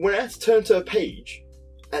 When I had to turn to a page,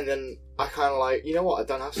 and then I kind of like, you know what, I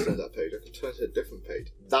don't have to turn to that page, I can turn to a different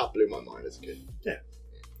page. That blew my mind as a kid. Yeah.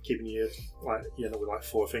 Keeping you, like, you know, with like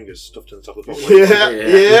 4 fingers stuffed in the top of the book. Yeah.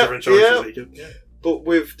 Yeah. But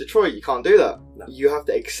with Detroit, you can't do that. No. You have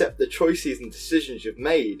to accept the choices and decisions you've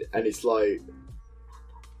made, and it's like...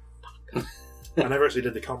 I never actually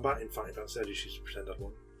did the combat in Fighting Fantasy. I just used to pretend I'd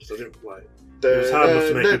won. Because I didn't, like... It was hard enough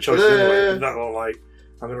to make good choices anyway. That all, like,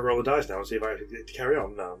 I'm going to roll the dice now and see if I get to carry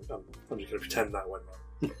on. No, I'm just going to pretend that went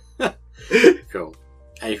wrong. Cool.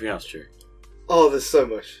 Anything else, Drew? Oh, there's so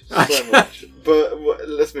much. So much. But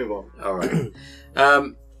let's move on. Alright.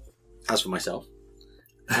 As for myself...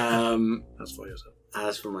 As for yourself.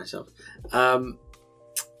 As for myself, I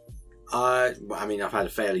mean, I've had a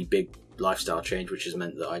fairly big lifestyle change, which has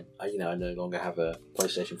meant that I no longer have a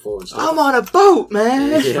PlayStation 4 and stuff. I'm on a boat,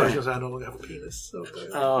 man! Yeah. I no longer have a penis. So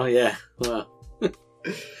Oh, yeah. Well. Wait,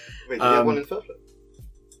 did you have one in first place?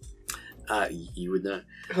 You would know.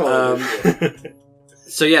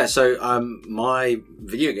 Yeah. So my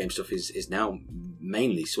video game stuff is now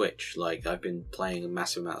mainly Switch. Like, I've been playing a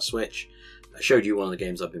massive amount of Switch. I showed you one of the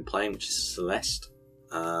games I've been playing, which is Celeste,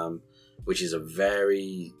 which is a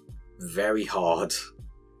very, very hard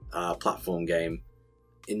platform game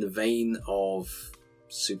in the vein of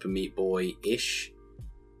Super Meat Boy-ish,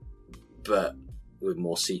 but with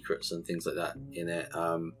more secrets and things like that in it.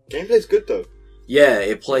 Gameplay's good, though. Yeah,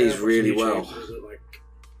 it plays really well. Like...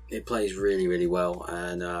 It plays really, really well,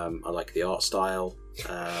 and I like the art style.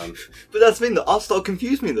 But that's the thing, the art style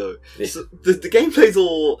confused me though. So the gameplay's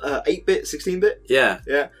all 8-bit, 16-bit. Yeah.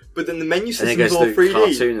 But then the menu And it system's goes all through 3D.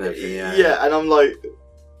 cartoon and everything, Yeah, and I'm like,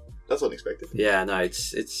 that's unexpected. Yeah, no,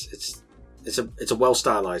 it's a well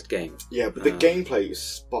stylized game. Yeah, but the gameplay is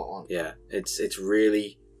spot on. Yeah, it's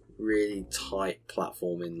really, really tight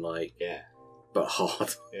platforming, like, but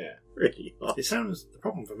hard. Yeah. Really hard. The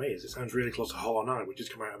problem for me is it sounds really close to Hollow Knight, which has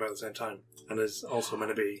come out about the same time, and is also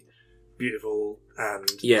meant to be beautiful and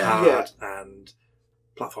hard and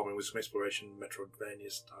platforming with some exploration,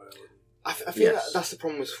 Metroidvania style. I think that's the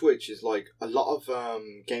problem with Switch, is like a lot of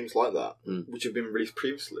games like that, which have been released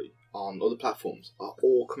previously on other platforms, are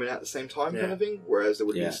all coming out at the same time, kind of thing, whereas there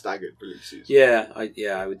would be staggered releases.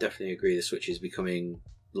 I would definitely agree. The Switch is becoming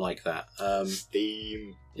like that.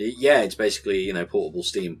 Steam. Yeah, it's basically, portable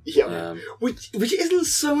Steam. Yeah, which isn't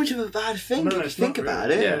so much of a bad thing if you think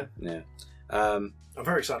about it. Yeah. I'm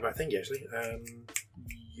very excited about Thingy, actually.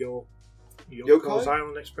 Yokai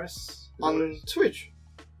Island Express on Switch.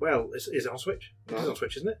 Well, is it on Switch? No. It is on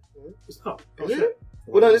Switch, isn't it? It's not. Is it?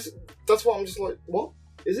 Well, no, that's what I'm just like, what?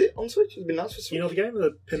 Is it on Switch? It's been announced for Switch? You know the game?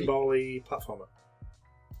 The pinball-y platformer?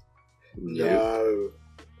 No.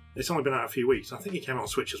 It's only been out a few weeks. I think it came out on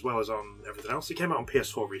Switch as well as on everything else. It came out on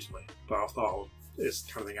PS4 recently, but I thought it's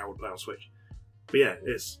the kind of thing I would play on Switch. But yeah,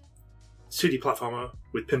 it's 2D platformer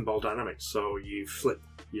with pinball dynamics. So you flip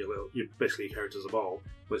you basically your character's a ball,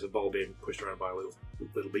 but it's a ball being pushed around by a little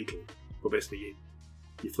beetle. But basically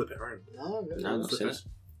you flip it around. No, I've not seen it.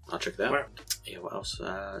 I'll check that out. Wow. Yeah, what else?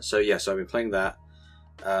 So I've been playing that.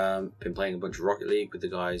 Been playing a bunch of Rocket League with the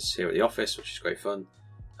guys here at the office, which is great fun.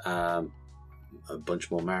 A bunch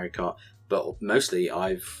more Mario Kart, but mostly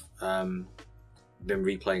I've been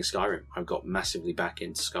replaying Skyrim. I've got massively back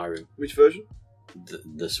into Skyrim. Which version?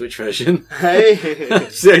 The Switch version. Hey,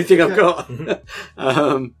 it's the only thing I've got.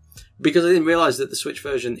 Because I didn't realise that the Switch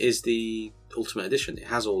version is the Ultimate Edition. It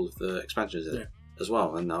has all of the expansions in it as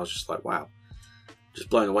well, and I was just like, wow, just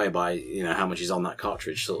blown away by how much is on that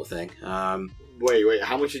cartridge, sort of thing. Wait,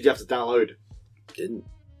 how much did you have to download? Didn't.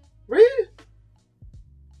 Really?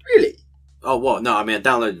 Really? Oh, what? No, I mean, I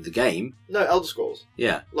downloaded the game. No, Elder Scrolls.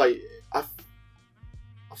 Yeah. Like, I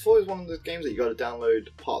thought it was one of those games that you got to download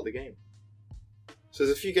part of the game. So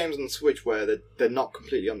there's a few games on the Switch where they're not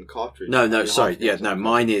completely on the cartridge. No, sorry. Yeah, no,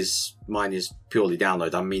 mine is purely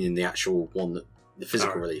download. I'm meaning the actual one, the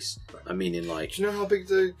physical release. I'm meaning like... Do you know how big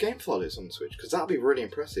the game file is on the Switch? Because that'd be really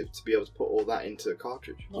impressive to be able to put all that into a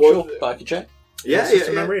cartridge. Not sure, but I can check. Yeah,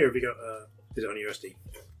 system memory, or have you got... is it on USB?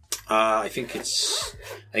 I think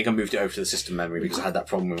I moved it over to the system memory because I had that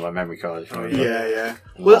problem with my memory card. Yeah.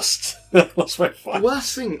 Lost my file. The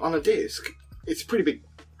worst thing on a disc, it's a pretty big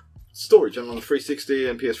storage. And on the 360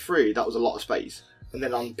 and PS3, that was a lot of space. And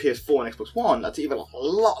then on PS4 and Xbox One, that's even a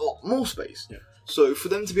lot more space. Yeah. So for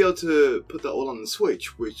them to be able to put that all on the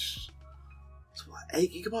Switch, which is what,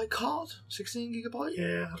 8GB card? 16GB?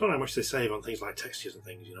 Yeah, I don't know how much they save on things like textures and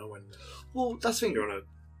things, you know, when Well, that's the thing. you're on a...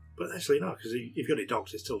 But actually, no, because if you've got any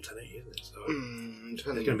dogs, it's still 1080, isn't it? So Depending it's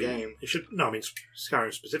on going the to be... game. It should... No, I mean,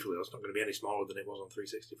 Skyrim specifically, it's not going to be any smaller than it was on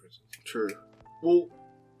 360, for instance. True. Well,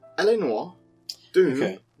 LA Noire,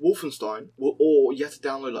 Doom, Wolfenstein, or you have to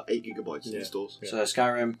download like 8GB in stores. So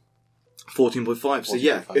Skyrim... 14.5. So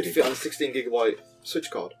yeah, 14.5 it'd fit on a 16GB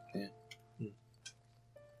Switch card. Yeah.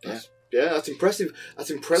 That's impressive.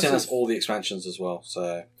 That's impressive. So that's all the expansions as well,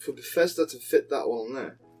 so... For Bethesda to fit that one on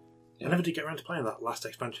there. I never did get around to playing that last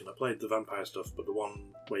expansion. I played the vampire stuff, but the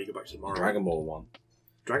one where you go back to tomorrow. Dragon Ball one.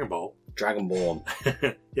 Dragon Ball? Dragonborn.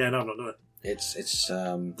 Yeah, no, I'm not doing it. It's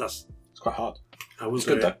quite hard. I will It's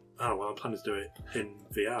do good, it. Oh, well, I'm planning to do it in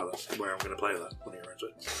VR. That's where I'm going to play that when you're into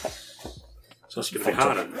it. So it's going to be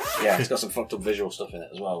harder. Yeah, it's got some fucked up visual stuff in it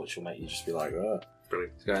as well, which will make you just be like, oh,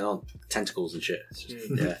 Brilliant. what's going on? Tentacles and shit. It's just,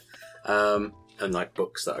 yeah. And like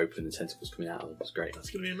books that open and tentacles coming out of them. It's great. That's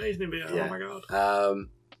going to be amazing in VR. Yeah. Oh my god.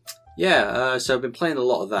 So I've been playing a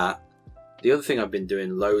lot of that. The other thing I've been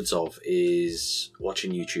doing loads of is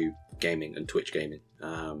watching YouTube gaming and Twitch gaming,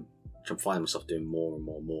 which I'm finding myself doing more and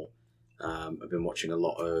more and more. I've been watching a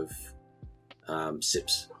lot of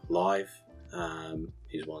Sips Live.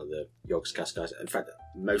 He's one of the Yogscast guys. In fact,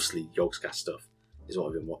 mostly Yogscast stuff is what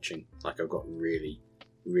I've been watching. Like, I've got really,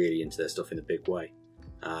 really into their stuff in a big way.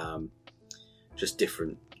 Just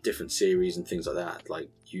different series and things like that. Like,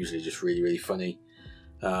 usually just really, really funny.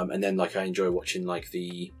 And then, like, I enjoy watching like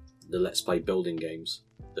the Let's Play building games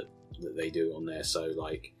that they do on there. So,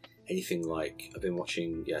 like, anything like I've been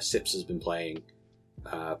watching. Yeah, Sips has been playing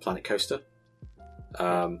Planet Coaster,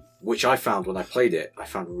 which I found when I played it, I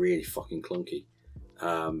found really fucking clunky.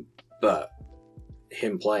 But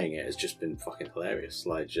him playing it has just been fucking hilarious.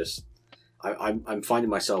 Like, just I'm finding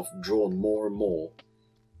myself drawn more and more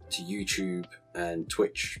to YouTube and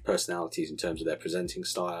Twitch personalities in terms of their presenting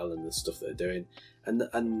style and the stuff they're doing, and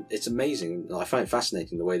it's amazing. I find it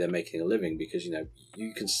fascinating the way they're making a living, because you know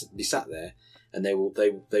you can be sat there and they will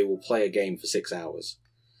play a game for 6 hours,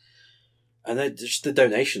 and they're just the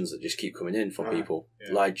donations that just keep coming in from people.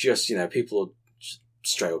 Yeah. Like, just, you know, people will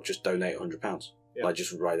straight up just donate £100. Yeah. Like,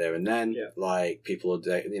 just right there and then. Yeah. Like, people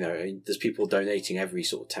are, you know, there's people donating every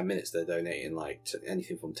sort of 10 minutes. They're donating like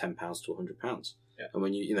anything from £10 to £100. Yeah. And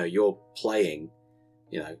when you're playing,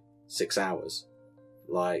 6 hours,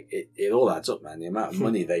 like it all adds up, man. The amount of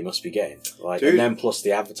money they must be getting, like, dude. And then plus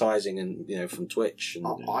the advertising and from Twitch. And,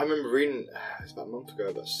 I remember reading, it's about a month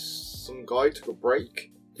ago, that some guy took a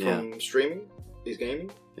break from streaming his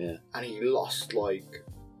gaming. Yeah. And he lost like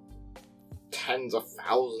tens of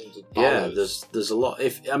thousands of dollars. Yeah, there's a lot.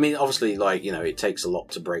 Obviously, like, it takes a lot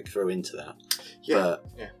to break through into that. Yeah.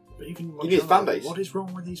 But even you need a fan base. What is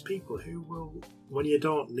wrong with these people who will, when you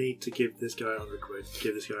don't need to give this guy 100 quid,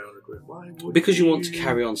 give this guy 100 quid? Why would Because you want to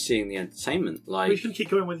carry on seeing the entertainment. Like, but you can keep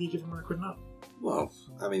going whether you give them 100 quid or not. Well,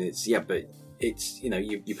 I mean, but it's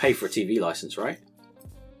you pay for a TV license, right?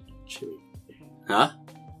 Chewy. Huh?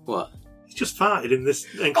 What? He's just farted in this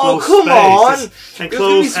enclosed space. Oh, come on!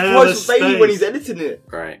 Enclosed airless space. Baby when he's editing it.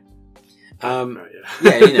 Right.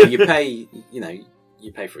 Yeah, you pay.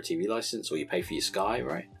 You pay for a TV license, or you pay for your Sky,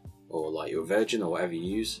 right? Or like your Virgin, or whatever you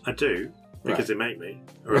use. I do, because they make me,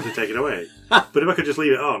 or if they take it away. But if I could just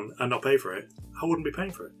leave it on and not pay for it, I wouldn't be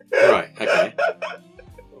paying for it. Right. Okay.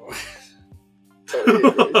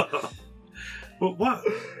 Well, what?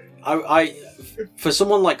 I for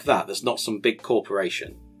someone like that's not some big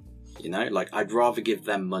corporation, like, I'd rather give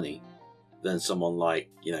them money than someone like,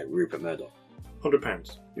 Rupert Murdoch.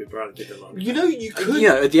 £100. You'd rather give them money. You could.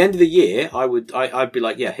 At the end of the year, I'd be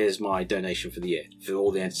like, yeah, here's my donation for the year for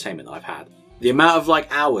all the entertainment I've had. The amount of like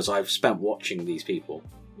hours I've spent watching these people.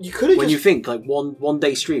 You could. When you think like one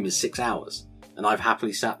day stream is 6 hours, and I've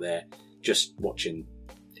happily sat there just watching.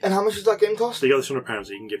 And how much does that game cost? So you got this £100 that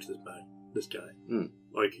you can give to this guy.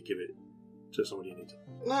 or you could give it to somebody you need to.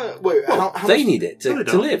 No, wait. Well, how they much, need it No, they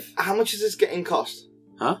to don't. live. how much does this game cost?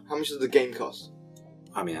 Huh? How much does the game cost?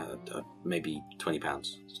 I mean, maybe £20.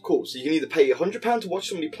 Cool. So you can either pay £100 to watch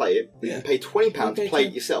somebody play it, or you Yeah. can pay £20 to Okay, play yeah.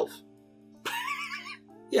 it yourself.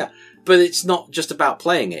 But it's not just about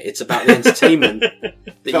playing it; it's about the entertainment that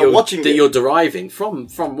About watching it. you're deriving from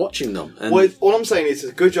watching them. And Well, all I'm saying is,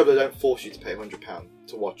 it's a good job they don't force you to pay £100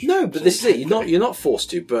 to watch. no, but this is it. someone You're not forced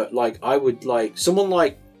to. But like, I would like someone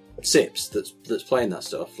like Sips that's playing that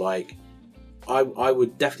stuff. Like, I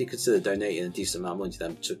would definitely consider donating a decent amount of money to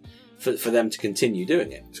them for them to continue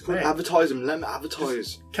doing it. It's called Hey. advertise them. Let them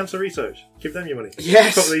advertise. Cancer research. Give them your money.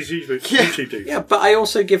 Yes. That's what these YouTube, Yeah. YouTube do. Yeah, but I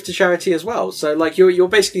also give to charity as well. So like, you're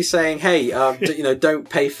basically saying, hey, don't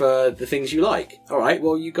pay for the things you like. All right,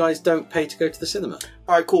 well, you guys don't pay to go to the cinema.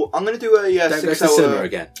 All right, cool. I'm going to do a Don't go to the cinema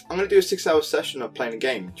again. I'm going to do a 6-hour session of playing a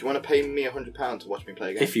game. Do you want to pay me £100 to watch me play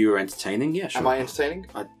a game? If you were entertaining, yeah, sure. Am I entertaining?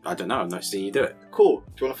 I don't know. I've not seen you do it. Cool. Do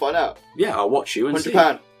you want to find out? Yeah, I'll watch you and see.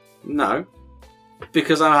 £100. No,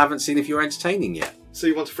 because I haven't seen if you're entertaining yet. So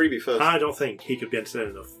you want a freebie first? I don't think he could be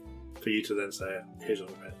entertaining enough for you to then say, here's £100.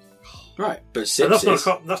 Right, but And Sips is...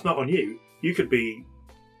 that's not on you. You could be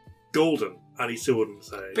golden, and he still wouldn't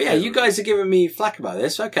say. But yeah, you guys are giving me flack about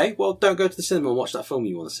this. Okay, well, don't go to the cinema and watch that film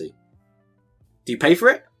you want to see. Do you pay for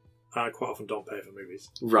it? I quite often don't pay for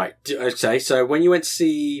movies. Right. Okay, so when you went to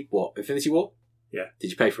see, what, Infinity War? Yeah.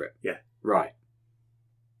 Did you pay for it? Yeah. Right.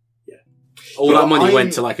 Yeah. All Yeah, that money I'm-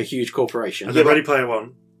 went to like a huge corporation. And Yeah, then but- Ready Player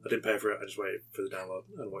One, I didn't pay for it. I just waited for the download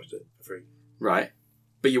and watched it for free. Right.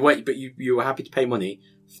 But you were happy to pay money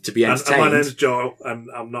to be And entertained. my name's Joel, and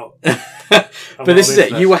I'm not. But not this on is the it.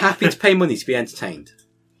 internet. You were happy to pay money to be entertained.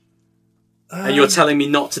 And you're telling me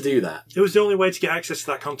not to do that. It was the only way to get access to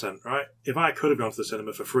that content, right? If I could have gone to the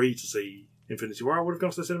cinema for free to see Infinity War, I would have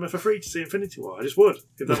gone to the cinema for free to see Infinity War. I just would,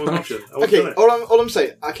 if that was an option. I would have Okay, done it. all I'm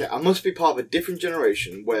saying, okay, I must be part of a different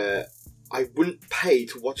generation where I wouldn't pay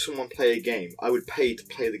to watch someone play a game. I would pay to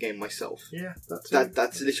play the game myself. Yeah, that's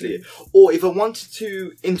That's literally it. Or if I wanted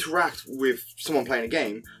to interact with someone playing a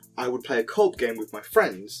game, I would play a co-op game with my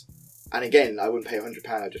friends. And again, I wouldn't pay £100,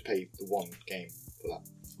 I'd just pay the one game for that.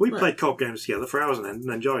 We Right. played co-op games together for hours on end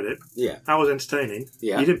and enjoyed it. Yeah. I was entertaining.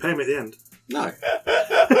 Yeah. You didn't pay me at the end. No.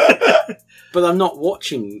 But I'm not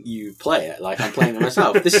watching you play it like I'm playing it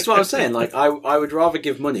myself. This is what I'm saying. Like, I would rather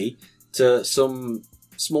give money to some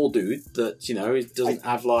small dude that, doesn't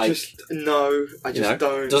have like... I just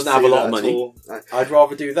don't. doesn't have see a lot that of at money. all. I'd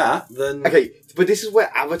rather do that than... Okay, but this is where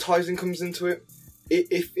advertising comes into it.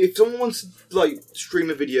 If someone wants to like stream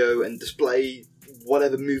a video and display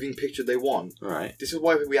whatever moving picture they want, Right, this is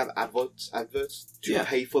why we have adverts to Yeah.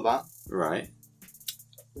 pay for that. right.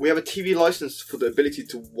 We have a TV license for the ability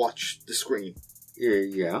to watch the screen.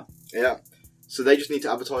 Yeah. Yeah, so they just need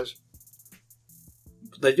to advertise.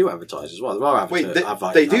 They do advertise as well. There are Wait,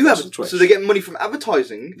 advertisers they do have, on Twitch. so they get money from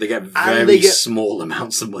advertising, They get and very they get- small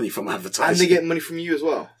amounts of money from advertising. and they get money from you as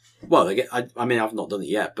well. Well, they get... I mean, I've not done it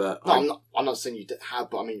yet, but... No, I'm not saying you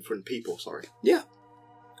have, but I mean from people. Sorry. Yeah.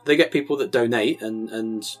 They get people that donate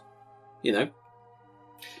and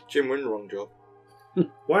Jim, we're in the wrong job.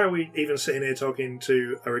 Why are we even sitting here talking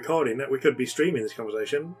to a recording that we could be streaming this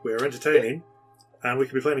conversation? We're entertaining, and we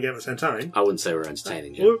could be playing a game at the same time. I wouldn't say we're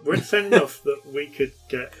entertaining. Jim. We're entertaining enough that we could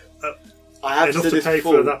get I have enough said to this pay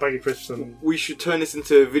before. for that bag of crisps, and We should turn this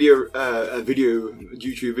into a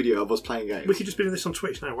YouTube video of us playing games. we could just be doing this on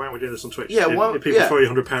Twitch now. Why aren't we doing this on Twitch? Yeah, If people yeah. throw you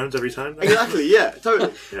 £100 every time. Exactly, yeah,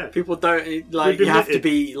 totally. Yeah. People don't like. We've You have to been-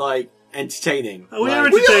 be like entertaining. Oh, we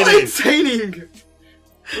Like- are We are Entertaining. entertaining!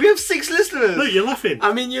 We have 6 listeners! Look, you're laughing.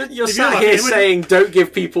 I mean, you're If you're sat like- here if we- saying don't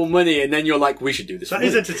give people money, and then you're like, we should do this. That for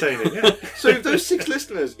is money." entertaining, yeah. So if those 6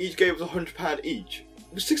 listeners each gave us £100 each,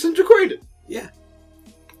 it was 600 quid! Yeah.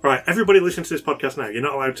 Right, everybody listen to this podcast now. You're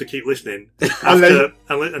not allowed to keep listening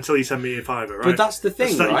until you send me a fiver, right? But that's the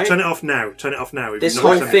thing, right? Turn it off now. Turn it off now. if This you're not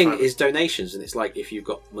whole sending me a thing fiver. is donations, and it's like if you've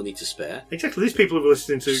got money to spare, Exactly. These people are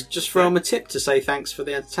listening to... just throw them a tip to say thanks for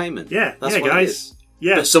the entertainment. Yeah, that's yeah, what guys. It is.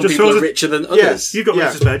 Yeah, But some just people throw are us a- richer than others. You've got money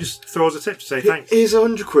Yeah. to spare, just throw us a tip to say thanks. Here's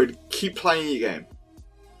 100 quid, keep playing your game.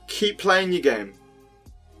 Keep playing your game.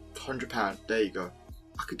 £100, there you go.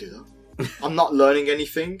 I could do that. I'm not learning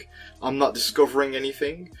anything, I'm not discovering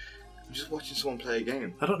anything, I'm just watching someone play a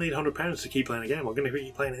game. I don't need £100 to keep playing a game. I'm going to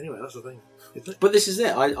keep playing anyway. That's the thing. Isn't it? But this is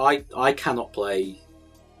it. I cannot play.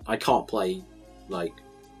 I can't play like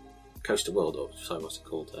Coaster World or sorry, what's it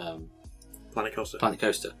called? Planet Coaster. Planet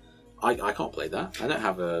Coaster. I can't play that. I don't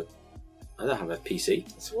have a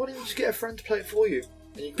PC So why don't you just get a friend to play it for you?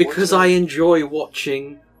 And you can because watch I it. enjoy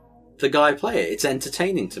watching the guy play it. It's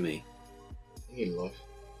entertaining to me. You need love.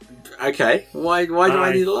 Okay, why do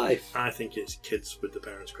I need a life? I think it's kids with the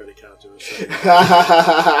parents' credit cards.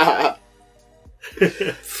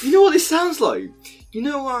 You know what this sounds like? You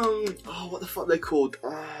know, what the fuck they're called?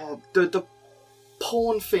 The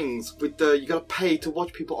porn things with you gotta pay to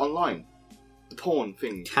watch people online. The porn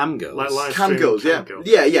things. Cam girls. Like live Cam stream girls, cam yeah. girls.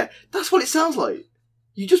 Yeah. That's what it sounds like.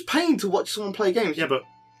 You're just paying to watch someone play games. Yeah, but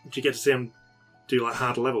do you get to see them do like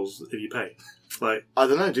harder levels if you pay? Like, I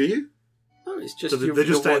don't know, do you? No, it's just so you're, they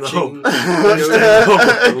just you're stay in the hub. watching, They just stay in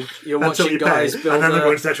the hub you're until watching you guys pay, build and then they go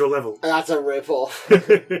a, into the actual level. That's a rip-off.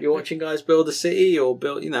 you're watching guys build a city or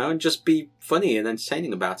build, and just be funny and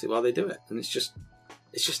entertaining about it while they do it, and it's just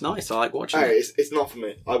nice. I like watching Alright, it. it's not for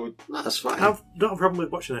me. I would... No, that's fine. I've not a problem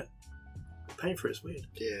with watching it. Paying for it's weird.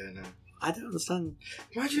 Yeah, no. I don't understand.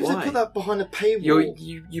 Imagine if Why? they put that behind a paywall.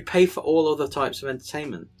 You pay for all other types of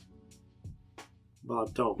entertainment. Well,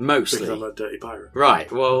 I don't. Mostly. Because I'm a dirty pirate.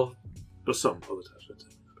 Right, well... But some other types of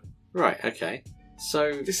entertainment. Right, okay.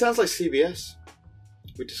 So... This sounds like CBS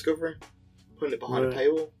with Discovery. Putting it behind a Right.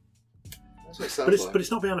 paywall. That's what it sounds like. But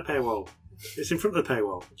it's not behind a paywall. It's in front of the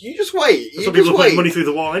paywall. You just wait. Some people are putting money through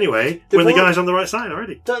the wall anyway, They've when the all- guy's on the right side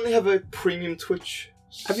already. Don't they have a premium Twitch?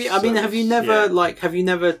 Have you never, Yeah. have you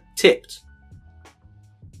never tipped?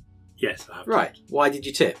 Yes, I have. Right. Why did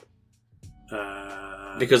you tip?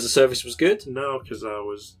 Uh, Because the service was good? No, because I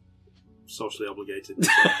was socially obligated.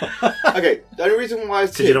 Okay, the only reason why I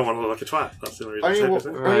Because you tip... don't want to look like a twat. That's the only reason I tip,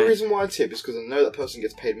 isn't it? Right. Only reason why I tip is because I know that person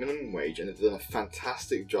gets paid minimum wage and they've done a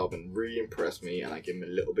fantastic job and really impressed me, and I give them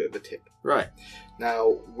a little bit of a tip. Right.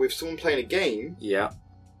 Now, with someone playing a game, Yeah.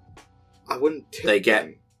 I wouldn't tip They get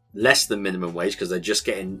them. less than minimum wage because they're just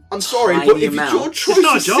getting I'm sorry, tiny but if amount. it's your choice It's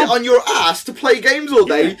not to a sit job. on your ass to play games all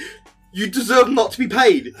day, you deserve not to be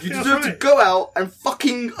paid. You That's deserve to right. go out and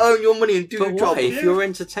fucking earn your money and do But your why? job. If Yeah. you're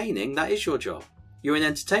entertaining, that is your job. You're an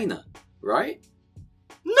entertainer, right?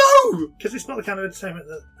 No! Because it's not the kind of entertainment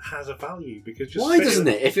that has a value. Because just Why doesn't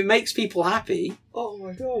it? If it makes people happy, Oh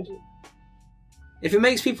my god. if it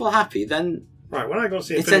makes people happy, then Right, when I go and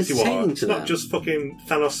see It's Infinity War, entertaining it's to not them. just fucking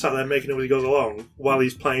Thanos sat there making it as he goes along while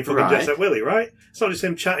he's playing fucking Right. Jet Set Willy, right? It's not just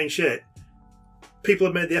him chatting shit. People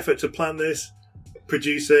have made the effort to plan this,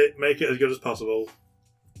 produce it, make it as good as possible.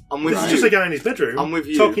 I'm with This is you. just a guy in his bedroom I'm with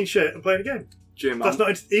you. talking shit and playing a game. Jim, That's not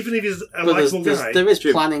even if he's a but likable guy. there is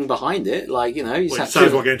Jim. planning behind it. Like, he's Well, had he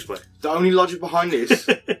decides what game to play. the only logic behind this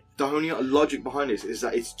is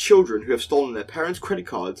that it's children who have stolen their parents' credit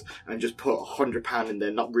cards and just put £100 in there,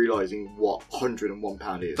 not realising what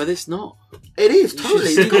 £101 is. But it's not. It is, You should, totally.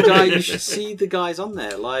 see It's the gotta guy, be. you should see the guys on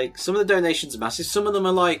there. Like, some of the donations are massive. Some of them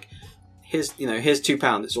are like, here's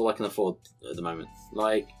 £2. It's all I can afford at the moment.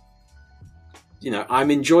 Like, I'm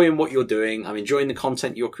enjoying what you're doing. I'm enjoying the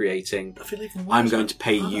content you're creating. I feel even worse. I'm going to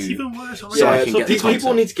pay That's you even worse. so I can get the these content.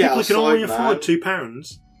 people need to get People who outside, can only man. afford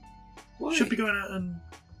 £2 Why? should be going out and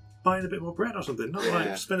buying a bit more bread or something. Not Yeah.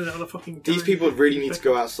 like spending it on a fucking. These people really need to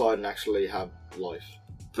go outside and actually have life.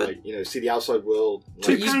 But- See the outside world.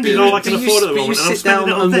 Two Like, pounds is all I can afford at the but you moment, and I'm sit down spending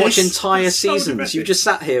it on and watch this. entire That's so seasons. depressing. You just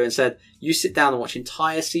sat here and said you sit down and watch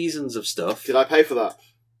entire seasons of stuff. did I pay for that?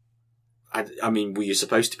 I mean, were you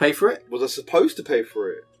supposed to pay for it? Was I supposed to pay for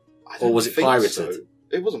it? I Or don't was it think pirated? so.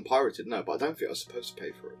 It wasn't pirated, no, but I don't think I was supposed to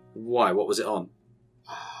pay for it. Why? What was it on?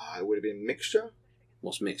 It would have been mixture.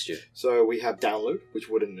 What's mixture? So we have download, which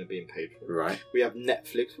wouldn't have been paid for. Right. We have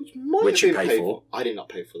Netflix, which might Which have you been pay paid for. I did not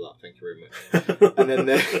pay for that. Thank you very much.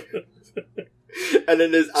 And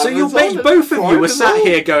then there's So Amazon, both of you Prime were as sat well.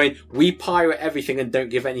 here going, "We pirate everything and don't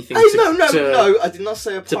give anything Hey, to no! I did not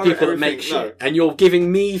say a to pirate people that everything. make shit." No. And you're giving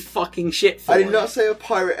me fucking shit for I did it. not say a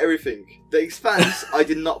pirate everything. The Expanse, I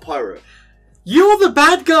did not pirate. You're the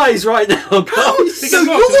bad guys right now, No, guys. Because so what?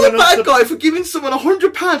 you're Because the we're not bad guy for giving someone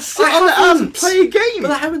 £100 to sit I on the ass and haven't. play a game.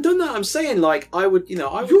 But I haven't done that. I'm saying, like, I would You're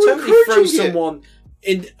totally throw encouraging it. someone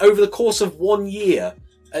in over the course of 1 year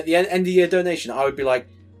at the end of the year donation. I would be like,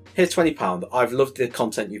 "Here's £20. I've loved the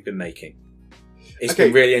content you've been making. It's Okay,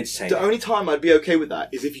 been really entertaining." The only time I'd be okay with that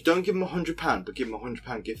is if you don't give them £100, but give them a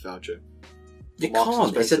 £100 gift voucher. You Marks and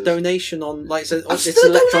can't. It's a Spencers. donation on, like, it's That's an still a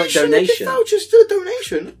electronic donation. A gift donation. voucher's still a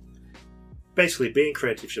donation. Basically, being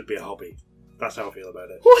creative should be a hobby. That's how I feel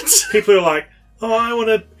about it. What? People are like, "Oh, I want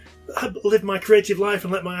to live my creative life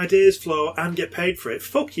and let my ideas flow and get paid for it."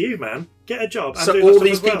 Fuck you, man. Get a job. And So do that all stuff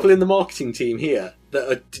these as well. people in the marketing team here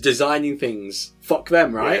that are designing things, fuck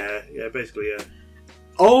them, right? Yeah, basically, yeah.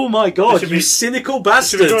 Oh my god, should you be- cynical Should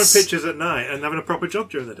be drawing bastards! pictures at night and having a proper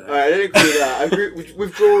job during the day. Alright, I don't agree with that. I agree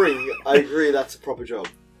with drawing. I agree that's a proper job.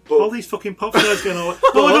 But All these fucking pop stars going,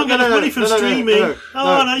 "Oh, I don't get enough money from streaming.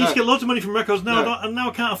 I used to get loads of money from records. Now, and now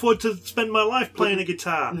I can't afford to spend my life playing a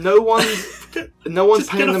guitar." no one's Just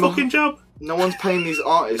paying get a them. fucking job. No one's paying these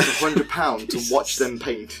artists £100 to watch them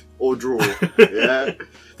paint or draw. Yeah,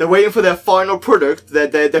 they're waiting for their final product.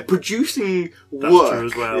 They're producing work. True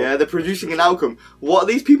as well. Yeah, they're producing an outcome. What are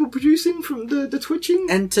these people producing from the twitching?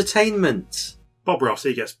 Entertainment. Bob Ross,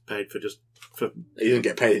 he gets paid for He doesn't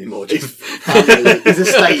get paid anymore. Jim. He's a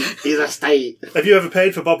state. He's a state. Have you ever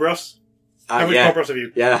paid for Bob Ross? How much yeah. Bob Ross have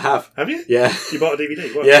you? Yeah, I have. Have you? Yeah. You bought a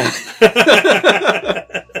DVD? What? Yeah.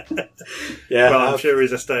 Yeah. Well, I'm sure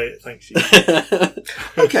his estate thanks you.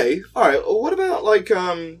 Okay, all right. Well, what about like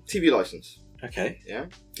TV license? Okay. Yeah.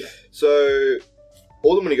 So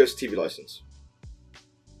all the money goes to TV license,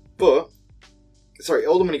 but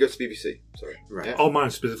all the money goes to BBC. Sorry. Right. Yeah? All mine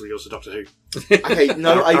specifically goes to Doctor Who. Okay.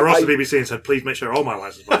 No, I wrote to the BBC and said, please make sure all my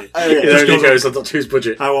license money. It Just only goes goes on Doctor Who's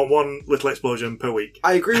budget. I want one little explosion per week.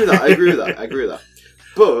 I agree with that. I agree with that.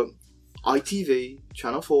 But ITV,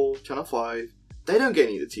 Channel 4, Channel 5, they don't get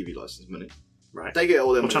any of the TV license money. Right. They get all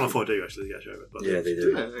their Well, money. Channel 4 do actually get a show of it. But Yeah, they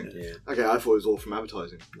do. Yeah. Yeah. Okay, I thought it was all from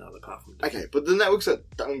advertising. No, apart from Okay, but the networks that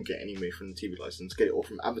don't get any money from the TV license get it all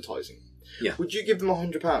from advertising. Yeah. Would you give them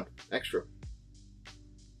 £100 extra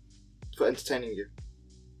for entertaining you?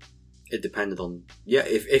 It depended on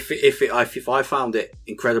if I found it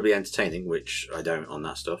incredibly entertaining, which I don't on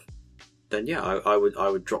that stuff, then yeah, I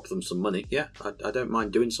would drop them some money. Yeah, I don't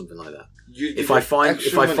mind doing something like that. If I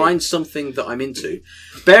find something that I'm into,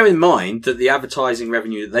 bear in mind that the advertising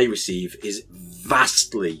revenue that they receive is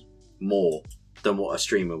vastly more than what a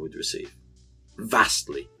streamer would receive.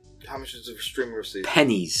 Vastly. How much does a streamer receive?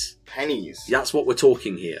 Pennies. Pennies. That's what we're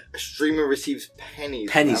talking here. A streamer receives pennies.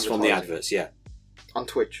 Pennies from the advertising. adverts. Yeah. On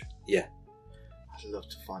Twitch. Yeah. I'd love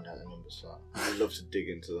to find out the numbers for that. I'd love to dig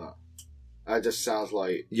into that. That just sounds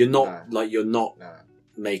like You're not no.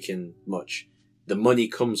 making much. The money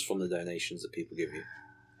comes from the donations that people give you,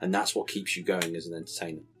 and that's what keeps you going as an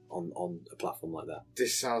entertainer on a platform like that.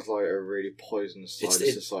 This sounds like a really poisonous side of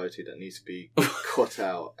It's- society that needs to be cut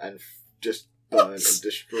out and just burned and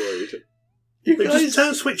destroyed. You But just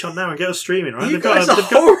turn Switch on now and get us streaming, right? You guys are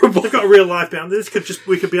horrible. They've got a real life behind this.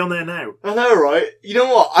 We could be on there now. I know, right? You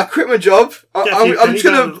know what? I quit my job. I'm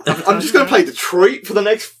just gonna play Detroit for the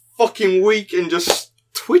next fucking week and just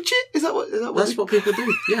Twitch it. Is that what? That's what people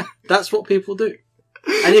do. Yeah, that's what people do.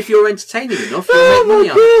 And if you're entertaining enough, you'll make money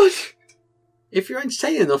on it. If you're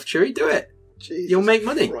entertaining enough, Cheery, do it. Jesus You'll make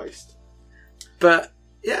money. Christ. But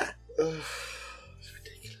yeah, Ugh, it's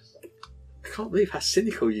ridiculous. I can't believe how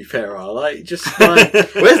cynical you pair are. Like, just like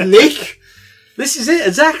Where's Nick? this is it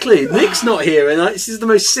exactly. Nick's not here, and this is the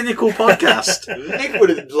most cynical podcast. Nick would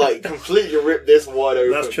have completely ripped this wide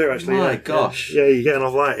open. That's true, actually. My yeah. gosh. Yeah, you're getting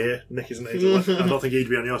off light here. Nick isn't. I don't think he'd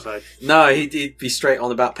be on your side. No, he'd be straight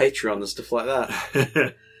on about Patreon and stuff like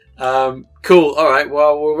that. Cool. All right.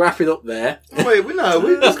 Well, we'll wrap it up there. Wait, there's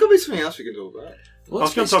got to be something else we can talk about. I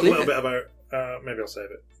was going to talk a little bit about. Maybe I'll save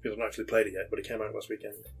it because I've not actually played it yet, but it came out last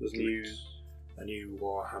weekend. There's a new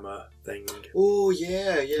Warhammer thing. Oh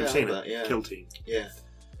yeah, You've seen that, it? yeah. Kill Team. Yeah.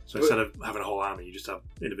 So instead of having a whole army, you just have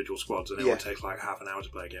individual squads, and it Yeah. will take like half an hour to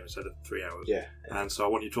play a game instead of 3 hours. Yeah. And so I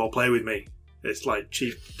want you to all play with me. It's like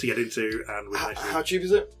cheap to get into, and with How cheap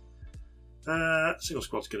is it? single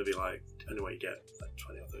squad's going to be like anyway you get like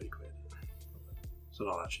 20 or 30 quid. So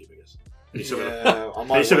not that cheap, I guess. You still got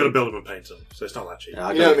to build them and paint them, so it's not that cheap.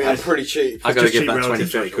 Yeah, You know what I mean? I'm pretty cheap. I got to Just give cheap that relative 20,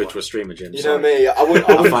 to 30 what quid you to a streamer, Jim. You know me.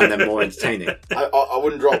 I find them more entertaining. I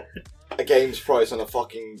wouldn't drop a game's price on a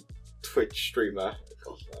fucking Twitch streamer.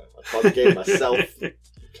 God, no. I'd buy the game myself,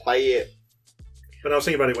 play it. But I was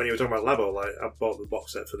thinking about it when you were talking about Labo. Like, I bought the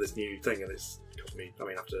box set for this new thing, and it's cost me. I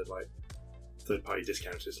mean, after like third-party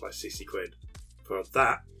discounts, it's like 60 quid for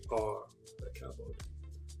that or the cardboard.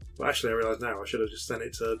 But actually, I realise now I should have just sent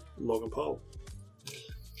it to Logan Paul.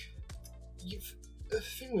 The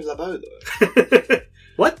thing with Labo though.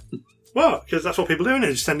 What? Well, because that's what people do, and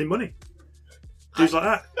they're just sending money. Dudes like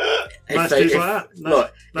that. If Nice they- dudes if- like that.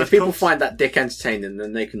 Look, Nice if people cunts. find that dick entertaining,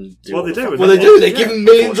 then they can do Well, what they the do. fuck- Well, they do. They Yeah, give them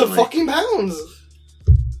millions of unfortunately. fucking pounds.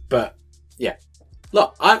 But yeah,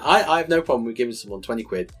 look, I have no problem with giving someone 20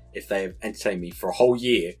 quid if they've entertained me for a whole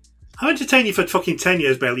year, I've entertained you for fucking 10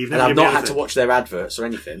 years, Bailey. You've and never I've given not me had to anything. watch their adverts or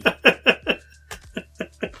anything.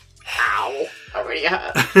 Ow! I really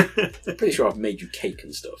hurt. Pretty sure I've made you cake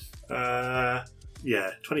and stuff.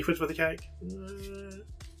 Yeah, 20 quid for the cake?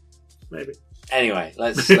 Maybe. Anyway,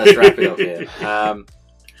 let's wrap it up here.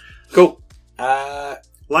 Cool.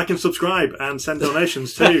 Like and subscribe and send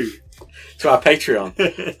donations to. To our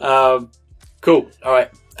Patreon. Cool. All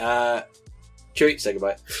right. Chewy, say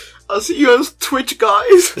goodbye. I'll see you on Twitch,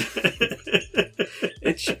 guys.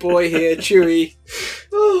 It's your boy here, Chewy.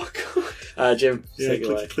 Oh god. Jim, Yeah, say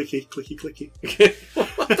goodbye. clicky, clicky, clicky,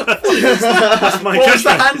 clicky. That's my What was the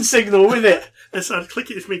judgment. hand signal with it? It's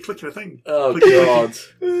me clicking a thing. Oh Clicky, God!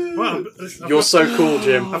 Well, You're so cool,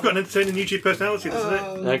 Jim. I've got an entertaining YouTube personality, doesn't it?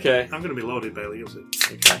 Okay. I'm going to be lauded, Bailey. You'll see.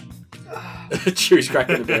 Okay. Chew's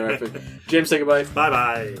cracking the beer open. Jim, say goodbye. Bye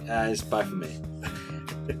bye. It's bye from me.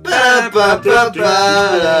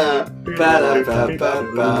 Ba-da-ba-ba-ba-da.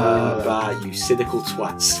 Ba-da-ba-ba-ba-ba, you cynical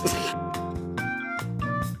twats.